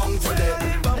go bang to them.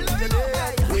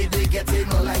 Way they get in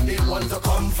like they want to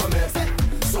come for me.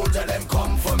 So tell them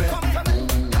come for me.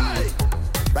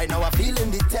 Right now I'm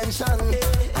feeling the tension,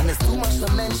 and it's too much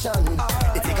to mention.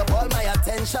 They take up all my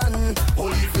attention.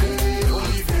 Holy faith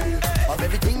of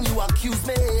everything you accuse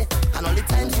me, and all the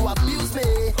times you abuse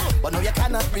me. But now you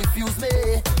cannot refuse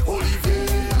me. Holy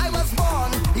faith. I was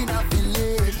born in a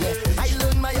village. I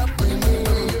learned my upbringing,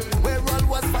 where all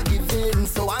was forgiven.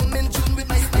 So I'm in tune with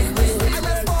my spirit. I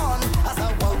was born as a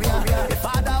warrior. My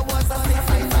father was a sick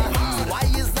fighter. So why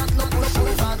is that no push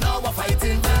over? Now we're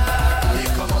fighting back. They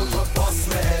come out of boss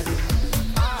mad.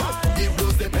 They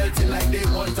blues they belting like they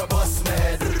want to boss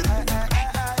mad.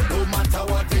 No matter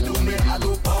what they do, me I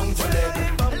go bang to them.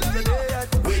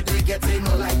 Way they get in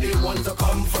like they want to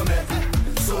come for me.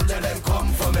 So tell them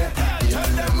come for me. Tell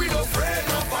them we don't afraid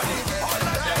nobody. All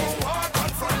of them walk on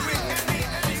front with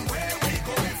anywhere we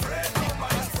go. We afraid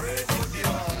nobody. Afraid to the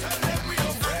tell them we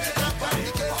don't afraid nobody.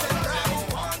 All of them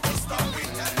want to stop we.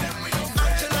 Tell them we don't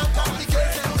afraid nobody.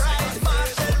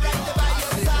 Marshall right there by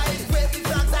your side. Waving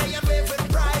flags, I am waving with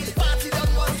pride. Party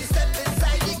done once you step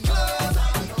inside the club.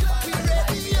 We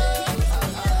ready up.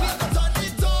 We turn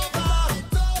it over.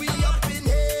 We up in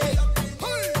here.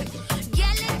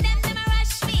 Girl, let them a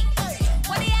rush me.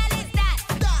 What the hell is that?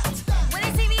 When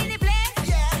they see me in the place,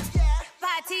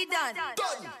 party done.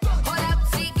 Hold up,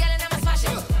 sweet girl, and I'ma smash it.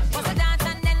 Bust a dance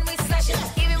and then we slash it.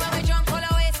 Even when we drunk, hold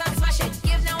our waist and smash it.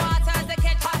 Give no water as the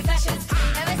catch hot flashes.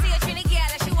 Never see a Trini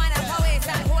girl and she wind up her waist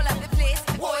and hold up the place.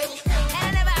 Boy, and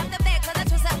I never have to beg 'cause I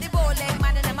twist up the bow leg,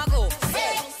 man, and them a go.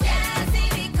 Hey, girls see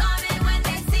me coming when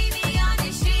they see me on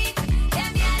the street.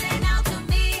 Them yelling out to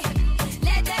me.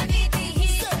 Let them eat the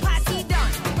heat. Party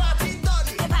done. Party done.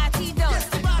 The party done. Yes,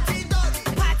 the party done.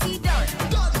 Party done.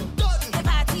 Done, done. The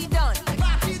party done.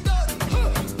 Party done.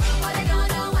 All I don't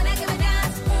know when I give a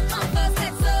dance, who come first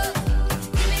get served.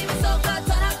 You make me so good,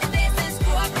 turn up the bass and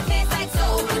screw up the place like so.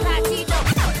 The party done.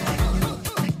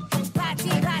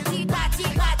 Party, party, party,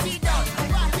 party done.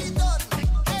 Party done.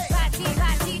 Hey. Party,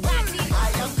 party, party. I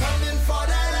am coming for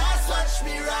the last, watch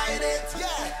me ride it.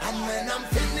 Yeah. And when I'm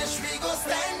finished, we go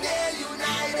stand there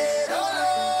united. Oh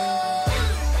Lord.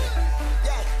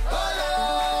 Yeah. Oh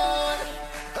Lord.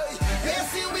 Hey. They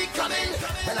see we coming.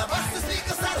 When I bust the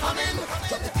speakers start humming.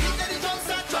 Drop the beat and the drums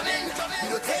start drumming.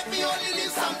 You take me only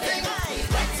leave something.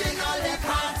 Wetting all the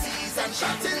parties and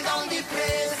shutting down the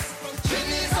place.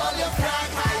 Trini's all your flag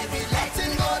high. We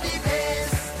letting go the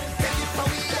bass. Take it from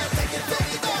me, yeah. Take it from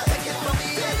me, yeah. Take it from me,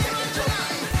 yeah. Take it from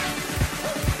me.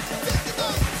 Take it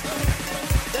on.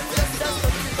 Them just study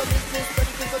people business,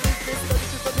 study people business, study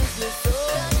people business. So,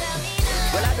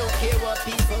 well, I don't care what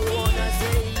people wanna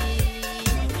say.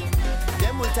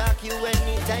 Them will talk you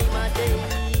any time of day.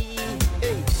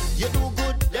 Hey, you do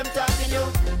good, them talking you.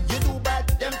 You do bad,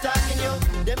 them talking you.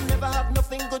 Them never have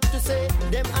nothing good to say.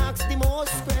 Them ask the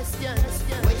most questions.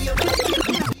 Where you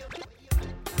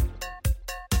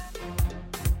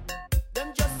them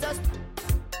just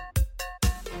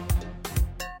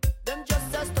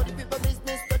study people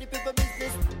business, study people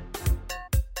business.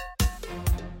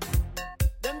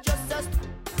 Them just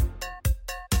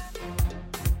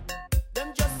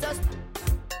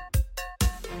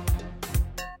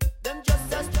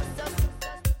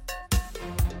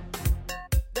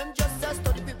them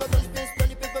study people business,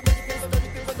 study people business, study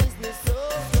people business. So,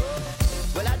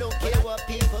 well, I don't care what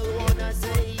people wanna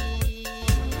say.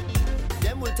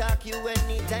 Them will talk you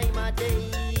any time of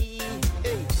day.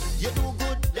 Hey, you do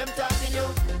good, them talking you.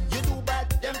 You do bad,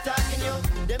 them talking you.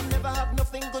 Them never have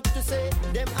nothing good to say.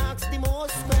 Them ask the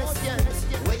most questions.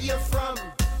 Where you from?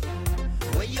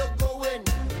 Where you going?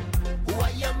 Who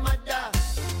are your mother?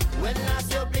 When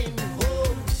last you been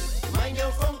home? Mind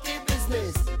your funky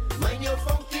business. Mind your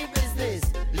funky business.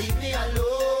 Leave me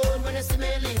alone. When you see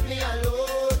me, leave me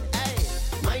alone. Hey,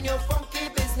 mind your funky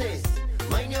business.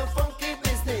 Mind your funky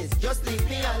business. Just leave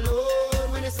me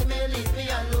alone. When you see me, leave me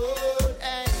alone.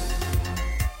 Hey.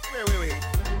 Wait.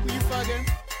 Who you fucking?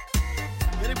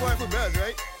 You're the boy for birds,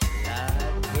 right?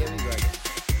 Here we go.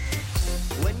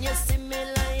 When you see me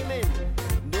liming,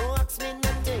 don't ask me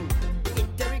nothing. The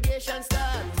interrogation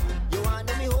starts. You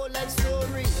wanna me whole life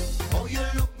story. Oh, you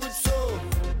look good so.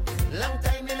 Long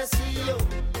time in a see you.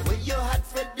 Where you had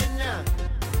for dinner?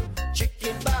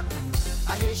 Chicken back.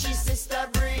 I hear she sister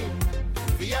brain.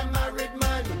 Be a married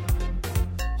man.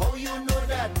 How you know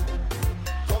that?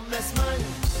 Come let's man.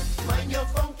 Mind your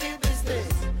funky business.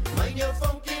 Mind your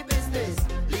funky business.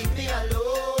 Leave me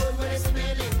alone. When you see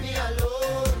me, leave me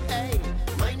alone. Hey,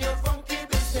 mind your funky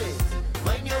business.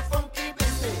 Mind your funky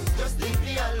business. Just leave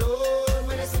me alone.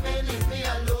 When you see me, leave me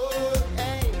alone.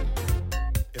 Hey.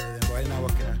 Yo, them boy not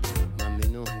working out. Mommy,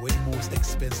 no. Way most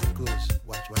expensive clothes.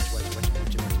 Watch.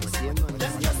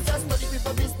 Them just study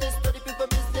people business, study people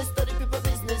business, study people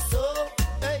business. So,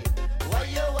 hey, why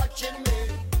you watching me?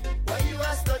 Why you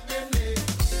are studying me?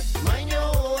 Mind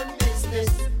your own business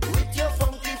with your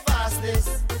funky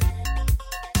fastness.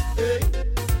 Hey,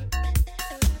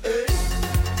 hey,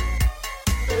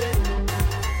 hey.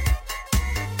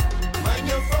 Mind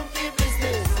your funky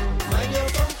business. Mind your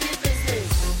funky business.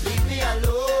 Leave me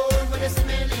alone. When you see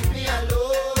me, leave me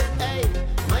alone. Hey,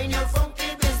 mind your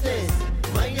funky business.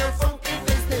 Mind your funky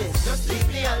business. Just leave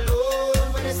me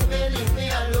alone. When you see me, leave me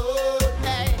alone.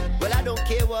 Hey, well, I don't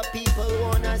care what people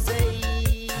wanna say.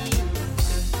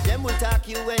 Them will talk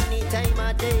you any time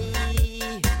of day.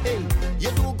 Hey,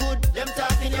 you do good, them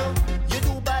talking you. You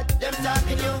do bad, them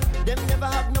talking you. Them never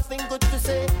have nothing good to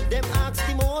say. Them ask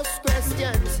the most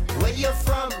questions. Where you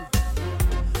from?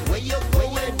 Where you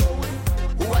going?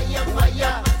 Who are you? Why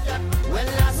ya? When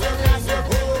last you're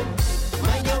home?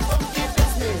 Mind your funky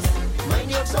business.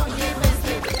 Mind your funky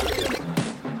business.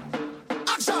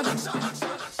 Action!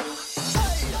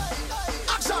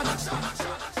 Action!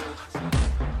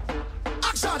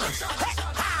 Action!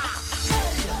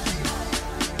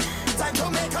 Time to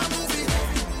make a movie.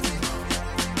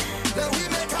 Then we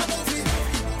make a movie.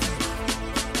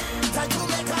 Time to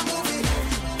make a movie.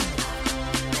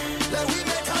 Then we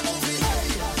make a movie.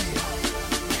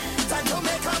 Time to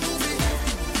make a movie.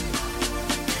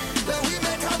 Then we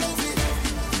make a movie.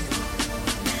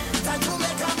 Time to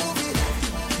make a movie.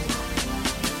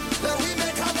 Then we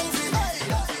make a movie.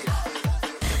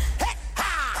 Hey, ha!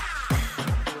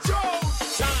 Joe,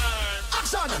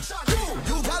 action!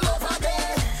 You got over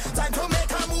there. Time to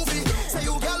make a movie. Say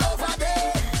you got over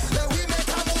there. Then we make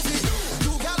a movie.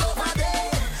 You got over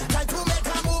there. Time to make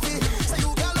a movie. Say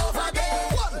you got over there.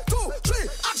 1, 2, 3,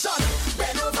 action!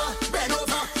 Bend over, bend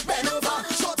over, bend over.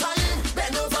 Show time.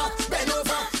 Bend over, bend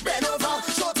over, bend over.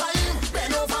 Show time.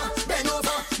 Bend over, bend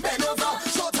over, bend over.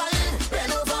 Show time.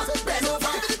 Bend over, bend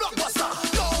over. Give me the blockbuster.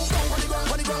 Go, go, on the ground,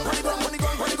 on the ground, on the ground, on the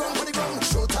ground, on the ground, on the ground.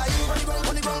 Show time. On the ground,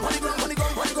 on the ground, on the ground, on the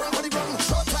ground, on the ground, on the ground.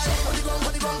 Show time. On the ground,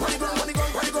 on the ground, on the ground, on the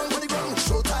ground, on the ground, on the ground.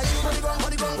 Show time. On the ground, on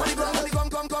the ground, on the ground, on the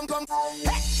ground, gum. Hey,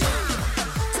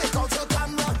 take out your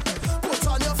camera, put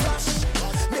on your flash,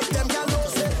 make them get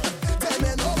lost. Tell me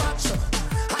no match,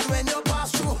 and when you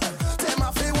pass through, tell me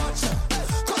if you watch.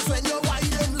 'Cause when you're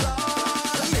winding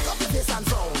loud, make up your face and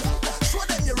frown. Show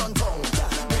them you run town.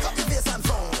 Make up your face and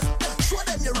frown. Show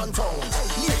them you run town.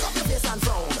 Make up your face and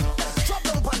frown. Drop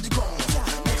down on the ground.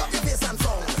 Make up your face and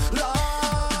frown.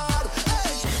 Lord,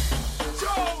 hey,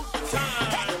 Joe,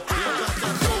 time.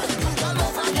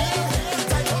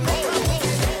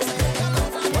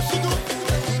 What she do?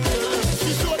 She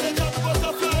showed the job the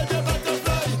butterfly, the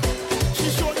butterfly. She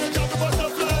showed the job the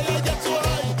butterfly, I get so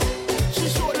high. She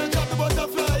showed the job the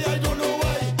butterfly, I don't know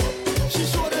why. She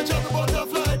showed the job the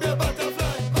butterfly, the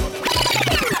butterfly.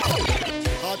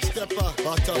 Hot stepper,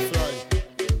 butterfly.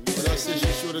 When I say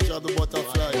she showed the job the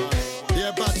butterfly,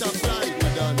 the butterfly, I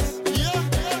dance. Yeah.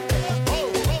 Oh.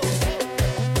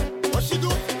 What she do?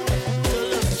 Tell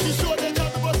them. She showed the job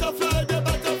the butterfly, the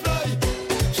butterfly.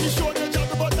 She showed the job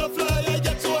the butterfly, I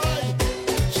get so high.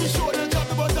 She showed the job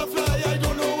the butterfly, I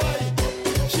don't know why.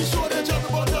 She showed the job the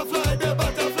butterfly, the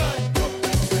butterfly.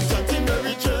 Something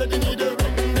very church, you need a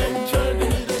ring, then church, you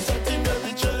need a something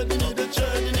very church, you need a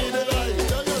church, you need a light.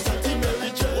 Tell you something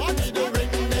very church, you need a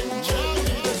ring, then church,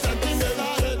 you need a something very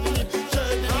church, you need a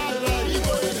church, you need a light. You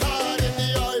going hard in the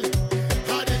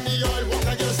oil, walk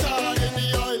against hard in the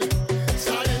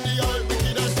oil,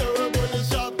 wicked and terrible in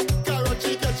shop. Carrot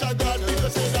she get shot down, people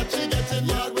say that she getting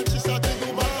mad when she start to do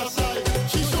my side.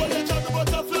 She showed the job the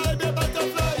butterfly, the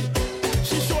butterfly.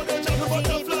 She showed the job the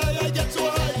butterfly, I get so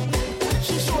high.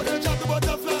 She showed the job the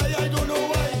butterfly, I don't know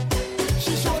why.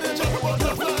 She showed the job the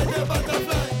butterfly, the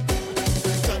butterfly.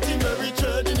 Something very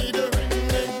church, you need a ring,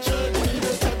 then church, you need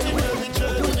a something very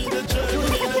church, you need a church, you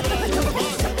need a light.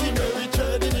 Something very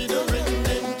church, you need a ring,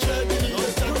 then church, you need a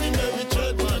something very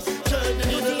church, you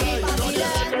need a light.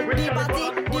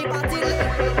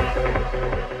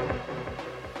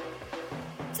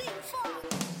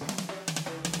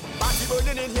 Party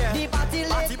burning in here.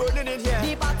 Party burning in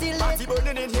here. Party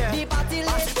burning in here. Party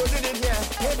burning in here.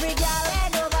 Every girl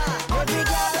hand over. Every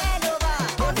girl hand over.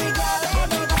 Every girl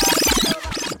hand over.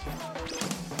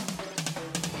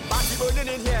 Party burning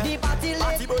in here. Party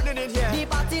burning in here.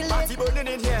 Party burning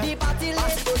in here. Party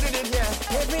burning in here.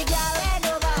 Every girl hand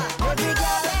over. Every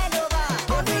girl hand over.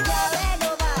 Every girl hand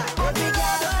over. Every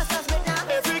girl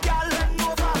Every girl hand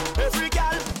over. Every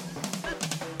girl.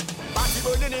 Party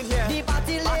burning in here.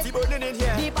 Party burning in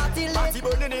here. Party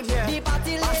burning in here.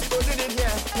 Party burning in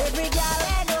here. Every girl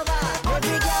hand over.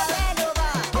 Every girl hand over.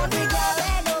 Every girl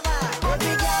hand over.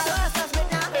 Every girl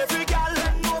Every girl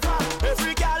hand over.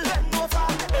 Every girl hand over.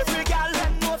 Every girl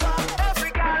hand over.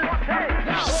 Every girl.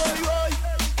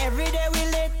 Every day we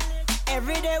lit.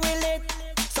 Every day we lit.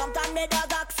 Sometimes they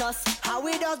dog ask us how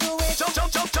we does do it.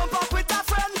 Jump up with a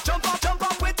friend. Jump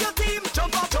up with your team.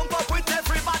 Jump up with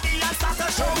everybody and start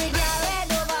a show. Every girl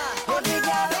hand over. Every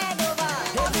girl hand over.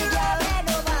 Every girl hand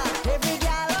over. Every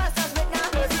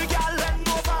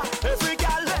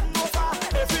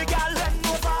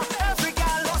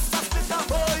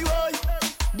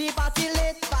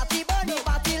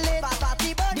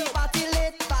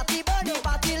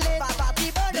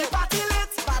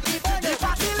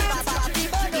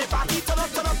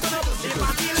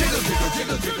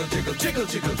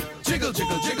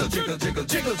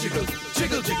Jiggle, jiggle,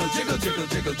 jiggle, jiggle, jiggle, jiggle,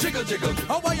 jiggle, jiggle, jiggle.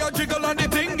 How are you jiggle on the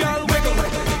thing, girl? Wiggle,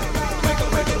 wiggle, wiggle,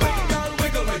 wiggle, girl.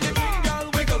 Wiggle with it,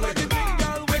 girl. Wiggle with it,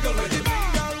 girl. Wiggle with it,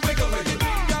 girl. Wiggle with it,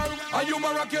 girl. Are you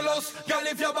miraculous, girl?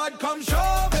 If you're bad, come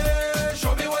show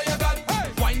me what you got.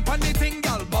 Wine pon the thing,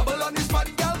 girl. Bubble on the spot,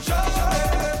 girl. Show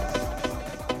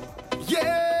me.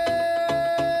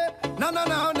 Yeah, no, no,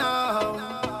 no, no.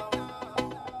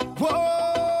 Whoa.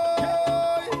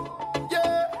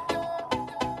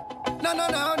 No, no,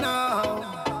 no, no.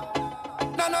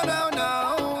 No, no, no, no.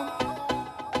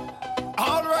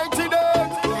 All right, today.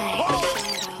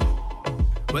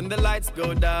 When the lights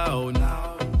go down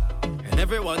and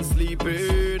everyone's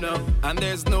sleeping and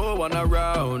there's no one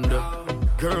around,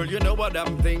 girl, you know what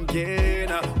I'm thinking.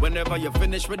 Whenever you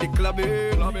finish with the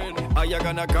clubbing, are you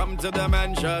gonna come to the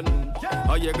mansion?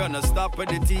 Are you gonna stop with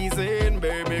the teasing?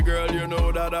 Baby girl, you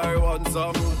know that I want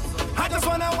some. I just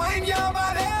wanna wind your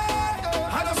body.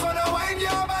 I just wanna wind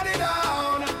your body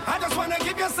down. I just wanna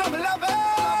give you some love.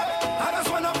 I just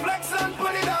wanna flex and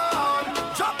put it on.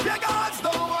 Drop your guards,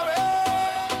 don't worry.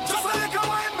 Just a little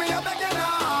wind me, I beg you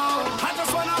now. I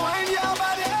just wanna wind your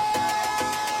body.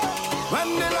 When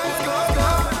the lights go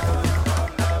down.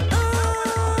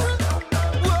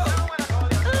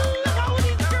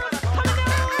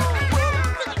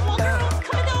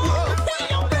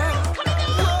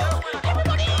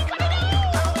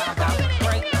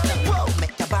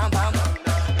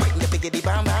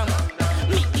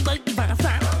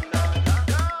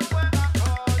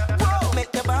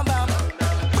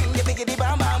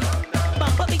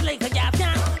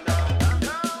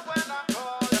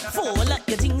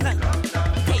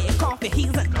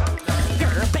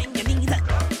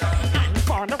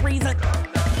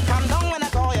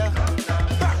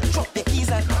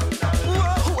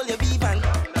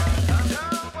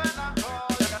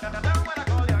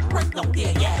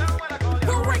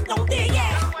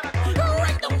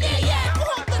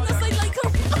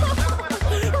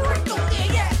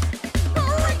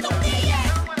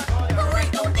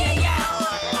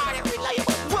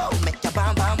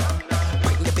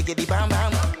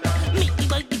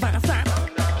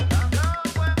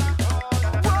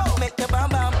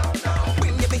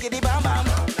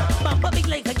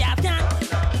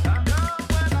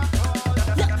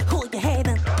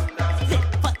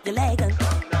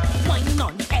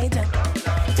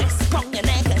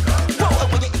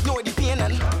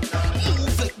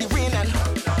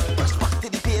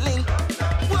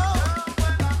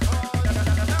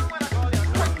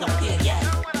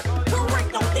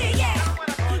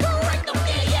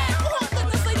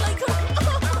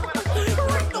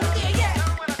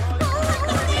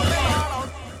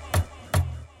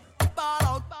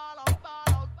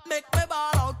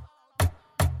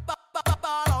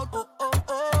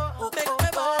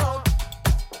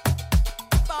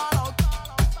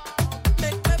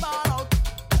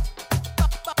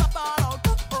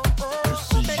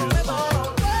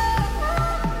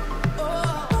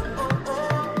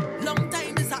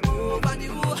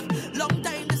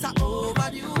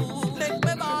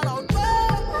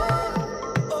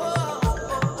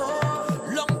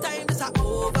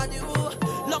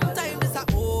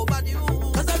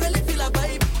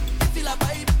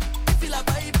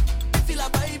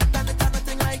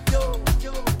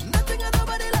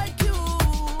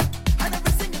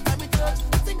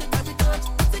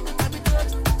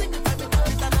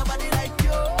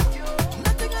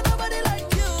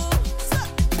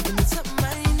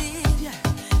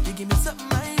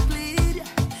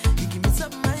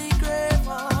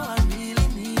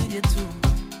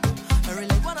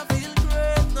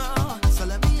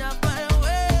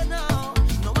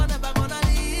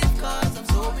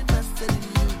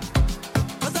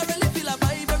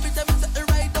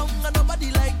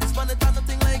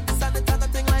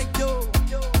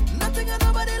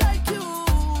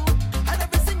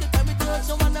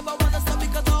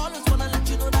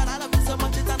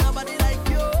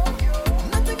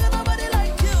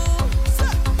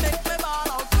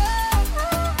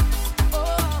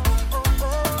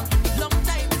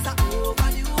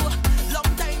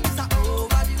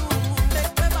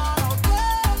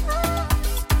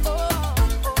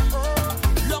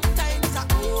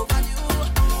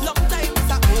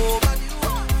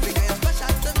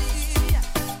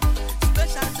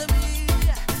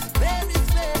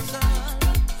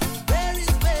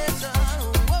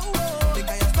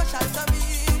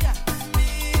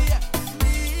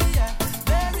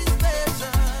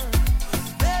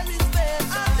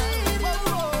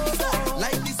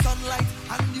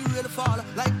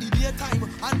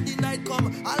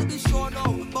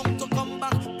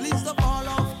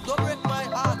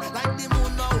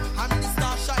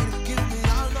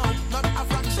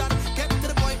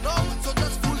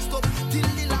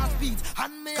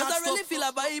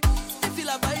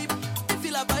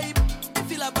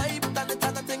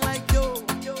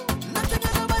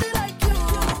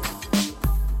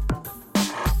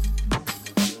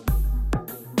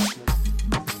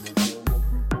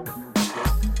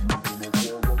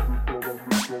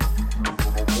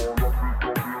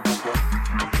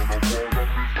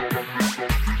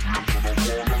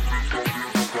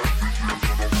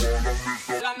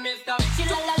 and Mr.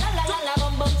 Chilla la la la la la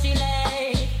bum bum chilla.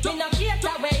 Me no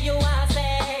cater where you are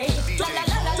say. La la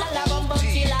la la la la bum bum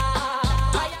chilla.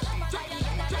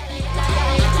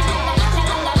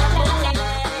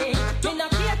 Me no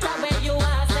cater where you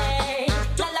are say.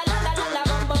 La la la la la la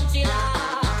bum bum chilla.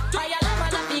 I am a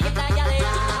man big like a la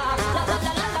la la la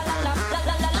la la la la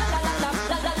la la.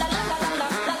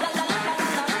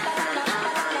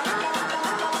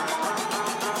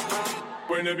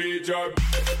 When the beat drop.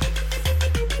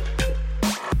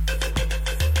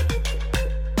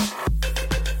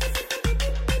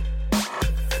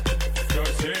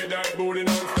 Just say that booty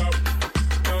non-stop,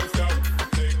 non-stop,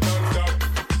 take non-stop,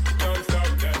 non-stop,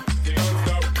 that thing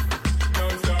non-stop,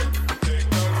 non-stop, take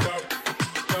non-stop,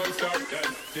 non-stop, that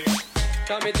thing.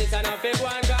 Come it is an affair,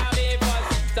 one grab me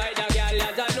first. Side of girl,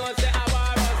 as I know say I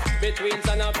war us. Between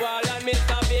Son of Paul and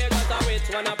Mr. Vegas, I which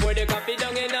one I pour the coffee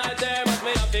down in our thermos.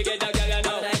 Me have to get the girl I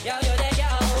know. Like yo, yo, they go.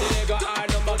 They go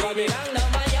hard number for me. Long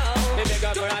number, yo. Me make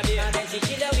her for a day. And then she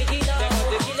kill her with it now. They got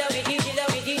to kill her with it, kill her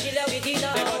with it, kill her with it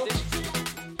now.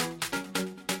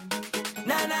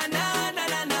 Na na na na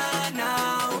na na na.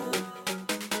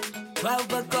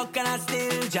 12 o'clock and I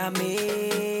still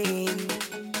jamming.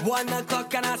 1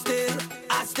 o'clock and I still.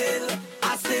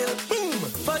 Boom.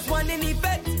 First one in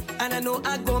effect, and I know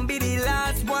I'm gonna be the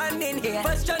last one in here.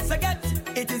 First chance I get,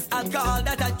 it is alcohol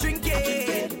that I drink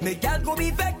it. Make y'all go be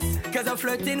vexed, cause I'm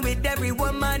flirting with every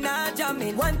woman I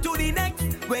jamming. One to the next,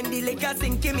 when the liquor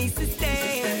sink in me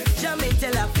system. Jamming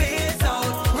till I face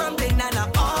out, rumbling and I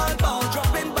all bound.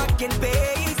 Dropping back in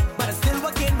bass, but I still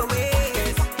working my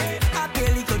ways. I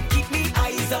barely could keep me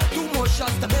eyes up. 2 more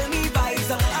shots to build me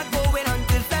vibes up. I go in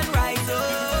until sunrise up.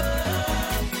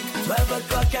 12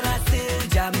 o'clock and I still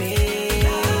jamming.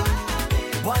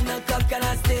 1 o'clock and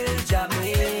I still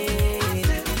jamming.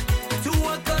 2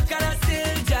 o'clock and I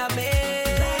still jamming.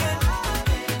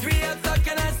 3 o'clock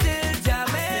and I still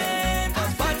jamming.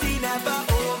 Party never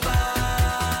over.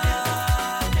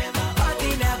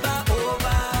 Party never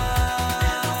over.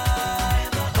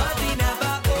 Party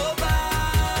never over.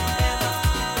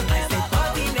 I said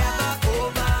party never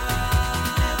over.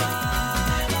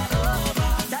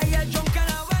 Tired, drunk and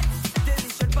I wet. Till the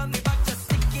shirt from the back just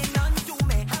sticking onto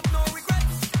me. Have no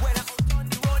regrets when I'm out on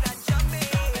the road and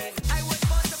jamming. I was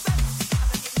born to bet.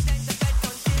 I'm getting to bed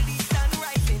until the sun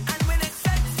rising. And when it's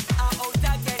set, I'm out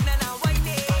again and I'm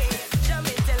whining.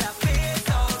 Jamming till I face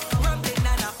out. Rumbling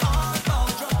and I'm all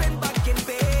bound. Dropping back in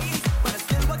bass, but I'm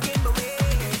still working my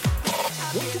ways.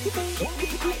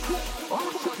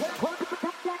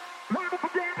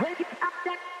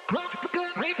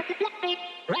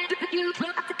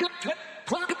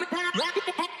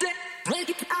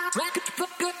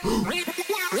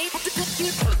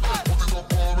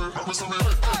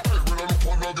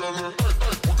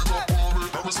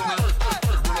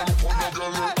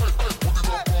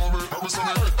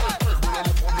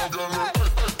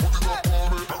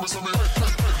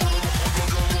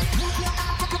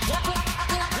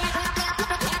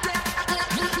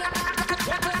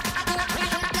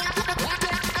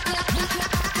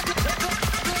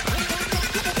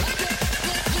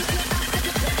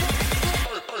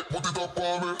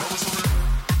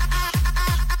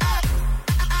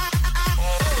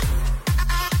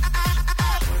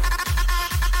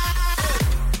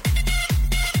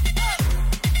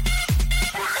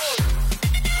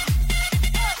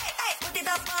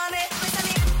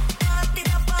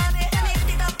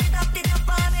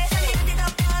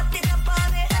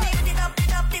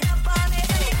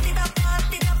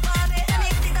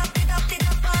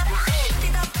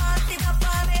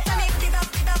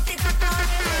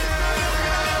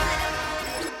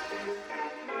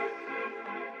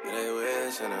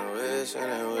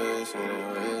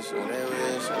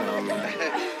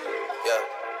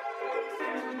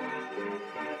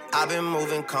 I've been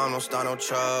moving calm, don't start no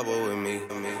trouble with me.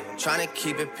 Trying to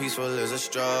keep it peaceful is a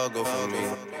struggle for me.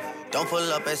 Don't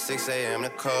pull up at 6 a.m. to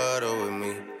cuddle with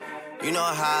me. You know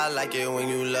how I like it when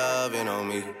you loving on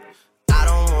me. I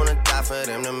don't wanna die for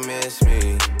them to miss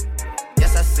me.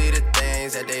 Yes, I see the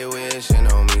things that they wishing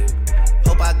on me.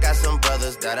 Hope I got some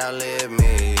brothers that outlive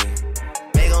me.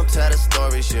 They gon' tell the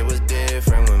story, shit was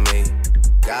different with me.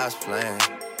 God's plan,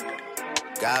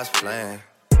 God's plan.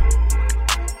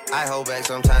 I hold back,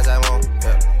 sometimes I won't,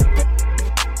 yeah.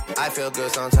 I feel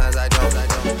good, sometimes I don't.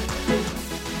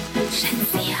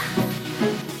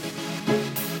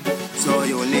 So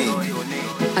unique.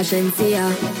 Ashensia.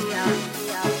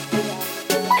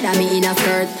 Whether me in a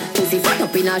skirt, pussy front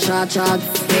up in a short shorts.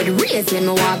 Head race when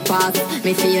me walk past.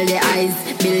 Me feel the eyes,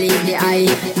 believe the eye.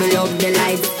 Me love the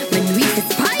lights, me do it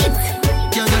despite.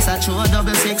 You're just a true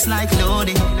double six like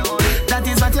loading. That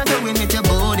is what you're doing with your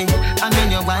body. And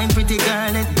when you pretty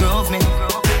girl, it drove me.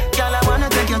 Girl, I wanna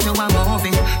take you to a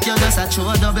movie. You're just a true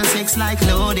 666 like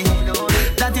Lodi.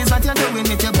 That is what you're doing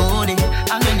with your body.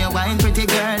 And when you wine, pretty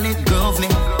girl, it drove me.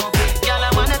 Girl,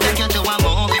 I wanna take you to a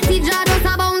movie. I see jaw just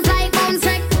a bounce like bounce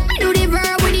check. I do the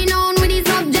verb with the noun with the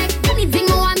subject. Anything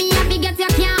you want me, I forget you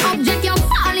can't object. You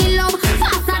fall in love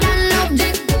faster than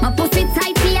object. My pussy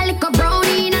tight, see a little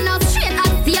brownie. And not straight as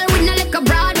steel with no little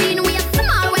broad bean. We a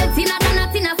small, well thinner than a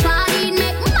thinner sardine.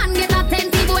 Make man get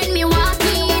attentive when me walk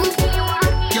in.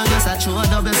 You're just a true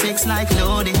 666 like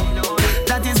Lodi.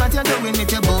 That is what you're doing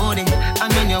with your body.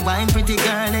 And when you wine, pretty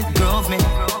girl, it drove me.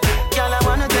 Girl, I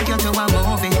wanna take you to a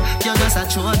movie. You're just a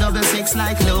true 666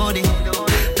 like Lodi.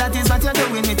 That is what you're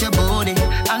doing with your body.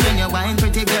 And when you wine,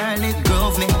 pretty girl, it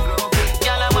drove me.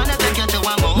 Girl, I wanna take you to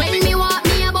a movie. When me walk,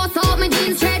 me a bust out my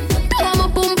jeans thread. Throw my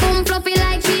pum pum fluffy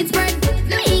like sheet spread.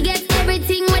 Me get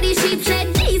everything with the sheet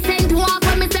said. Decent walk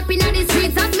when me step in the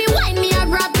streets. As me wine, me a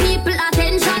grab people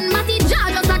attention. Matty jaw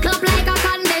just a clap like a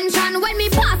convention. When me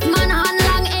pass man hand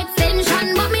long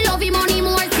extension. But me love him money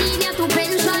more senior to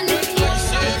pension.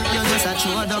 You're just a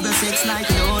true 666 like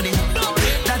Lodi.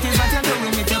 That is what you're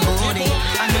doing with your body.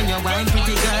 And when you wine,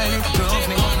 pretty girl, it drove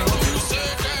me.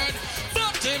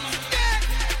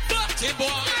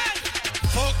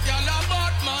 Fuck y'all a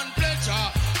bad man pleasure.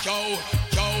 Yo,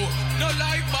 no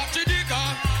like batty digger.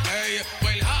 Hey,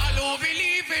 well, all who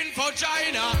believe in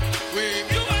vagina. We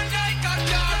you and I got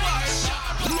your wash.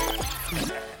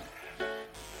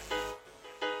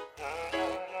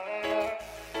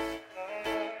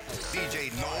 DJ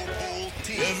Nobul T.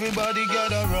 Everybody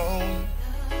gather round.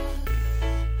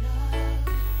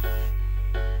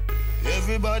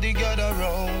 Everybody gather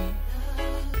round.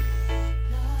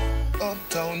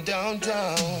 Uptown,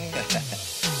 downtown.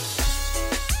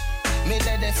 Me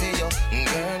ready for you,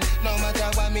 girl. No matter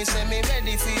what me say, me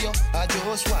ready for you. I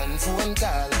just one phone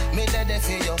call. Me ready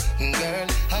for you, girl.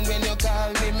 And when you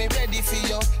call me, me ready for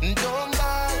you. Don't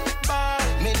ball.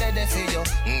 Me ready for you,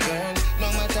 girl.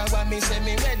 No matter what me say,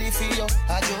 me ready for you.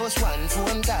 I just one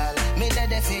phone call. Me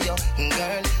ready for you,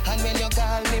 girl. And when you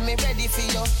call me, me ready for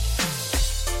you.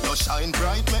 You shine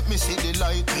bright, make me see the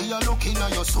light. Me a looking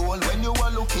at your soul when you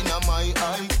are looking at my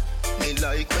eye. Me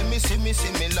like when me see me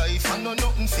life. I know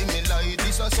nothing see me like.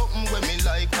 This is something when me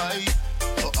like I.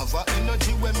 You have a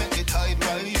energy when make the tide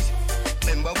rise.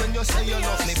 Remember when you say you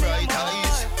love me bright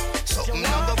eyes. Something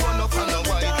never run up on a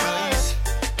white rice.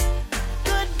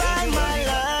 Goodbye, my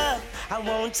love. I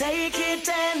won't take it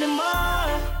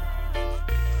anymore.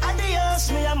 Adios,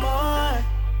 me amor.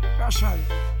 Russian.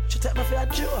 She take me for a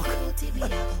joke.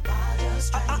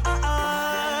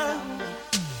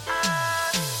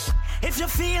 If you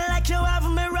feel like you have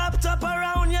me wrapped up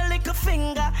around your little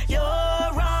finger, you're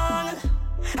wrong.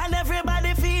 And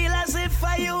everybody feel as if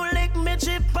you lick me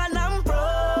chip and I'm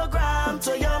programmed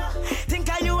to you. Think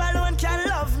you alone can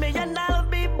love me and I'll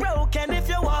be broken if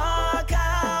you walk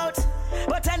out.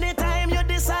 But anytime you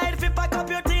decide to pack up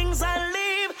your things and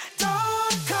leave,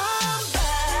 don't come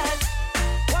back.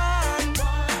 One, go.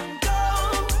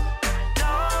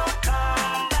 Don't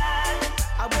come back.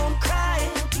 I won't cry.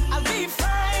 I'll be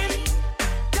fine.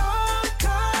 Don't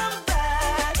come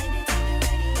back.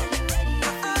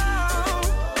 Oh,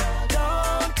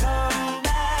 don't come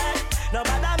back.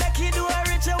 Nobody make you do a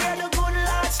ritual where the good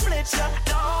Lord split you.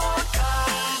 Don't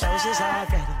come back. Roses are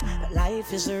red, but life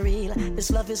is real. This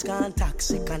love is gone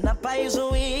toxic and a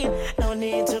poison weed. No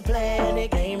need to play any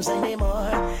games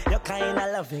anymore. You're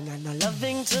kinda loving and not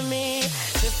loving to me.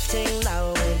 Drifting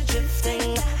now, we're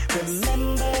drifting.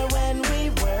 Remember when we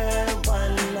were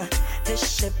one. This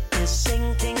ship is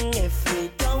sinking. If we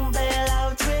don't bail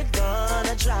out, we're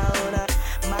gonna drown.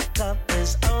 My cup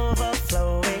is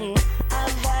overflowing.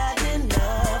 I've had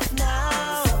enough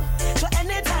now. So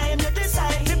anytime you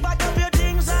decide to pack up your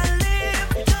things and leave,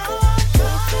 don't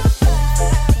come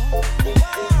back.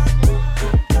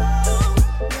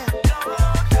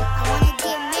 I wanna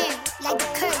get married like the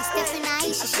Curry, Steph and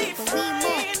Aisha shit, but we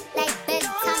more like Betty,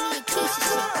 Tommy, and Keisha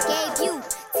shit. Gave you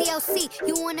TLC,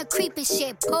 you wanna creep and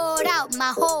shit. Poured out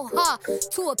my whole heart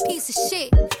to a piece of shit.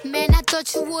 Man, I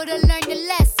thought you would've learned your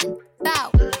lesson.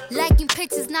 About liking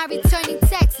pictures, not returning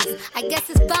texts. I guess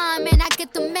it's fine, man, I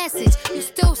get the message. You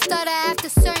still stutter after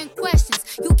certain questions.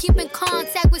 You keep in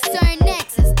contact with certain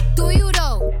exes. Do you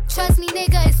though? Trust me,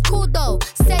 nigga, it's cool though.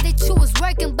 Said that you was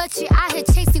working, but you out here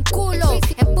chasing culos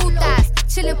and putas,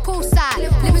 chilling poolside,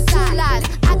 living two lives.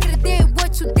 I could've did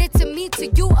what you did to me, to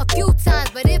you a few times,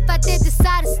 but if I did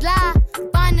decide to slide,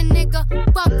 find a nigga,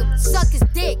 fuck him, suck his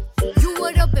dick. You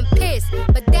would've been pissed,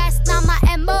 but that's not my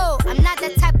MO. I'm not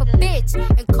that type of bitch.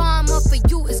 And karma for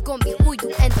you is gonna be who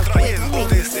you end up with. Trayendo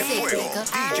desde fuego,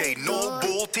 DJ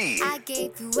Nobul T. I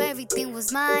gave you everything,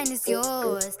 was mine is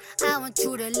yours. I want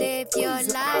you to live your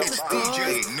life, of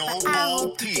course. But I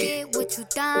hope you get what you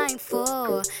dying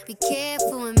for. Be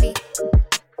careful with me.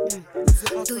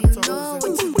 Do you know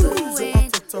what you're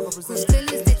doing? Whose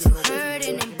feelings that you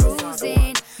hurting and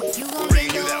bruising? You gon' bring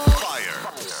you that fire.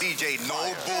 DJ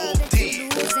Nobul D.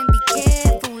 And be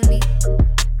careful with me.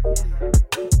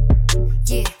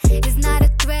 Yeah, it's not a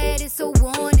threat, it's a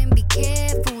warning. Be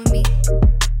careful with me.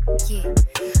 Yeah,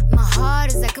 my heart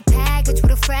is like a package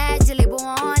with a fragile label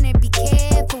on it. Be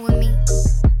careful with me.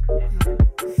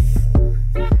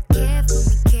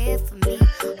 Care for me.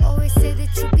 Always say that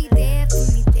you'll be there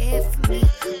for me.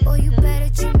 Oh, you better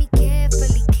treat me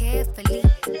carefully.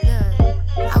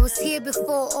 Look, I was here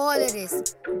before all of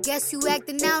this. Guess you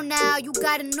acting out now, you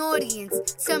got an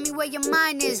audience. Tell me where your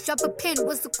mind is, drop a pin,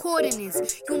 what's the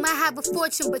coordinates? You might have a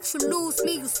fortune, but you lose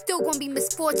me, you still gonna be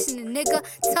misfortunate, nigga.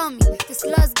 Tell me, this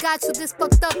love's got you this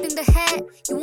fucked up in the head? You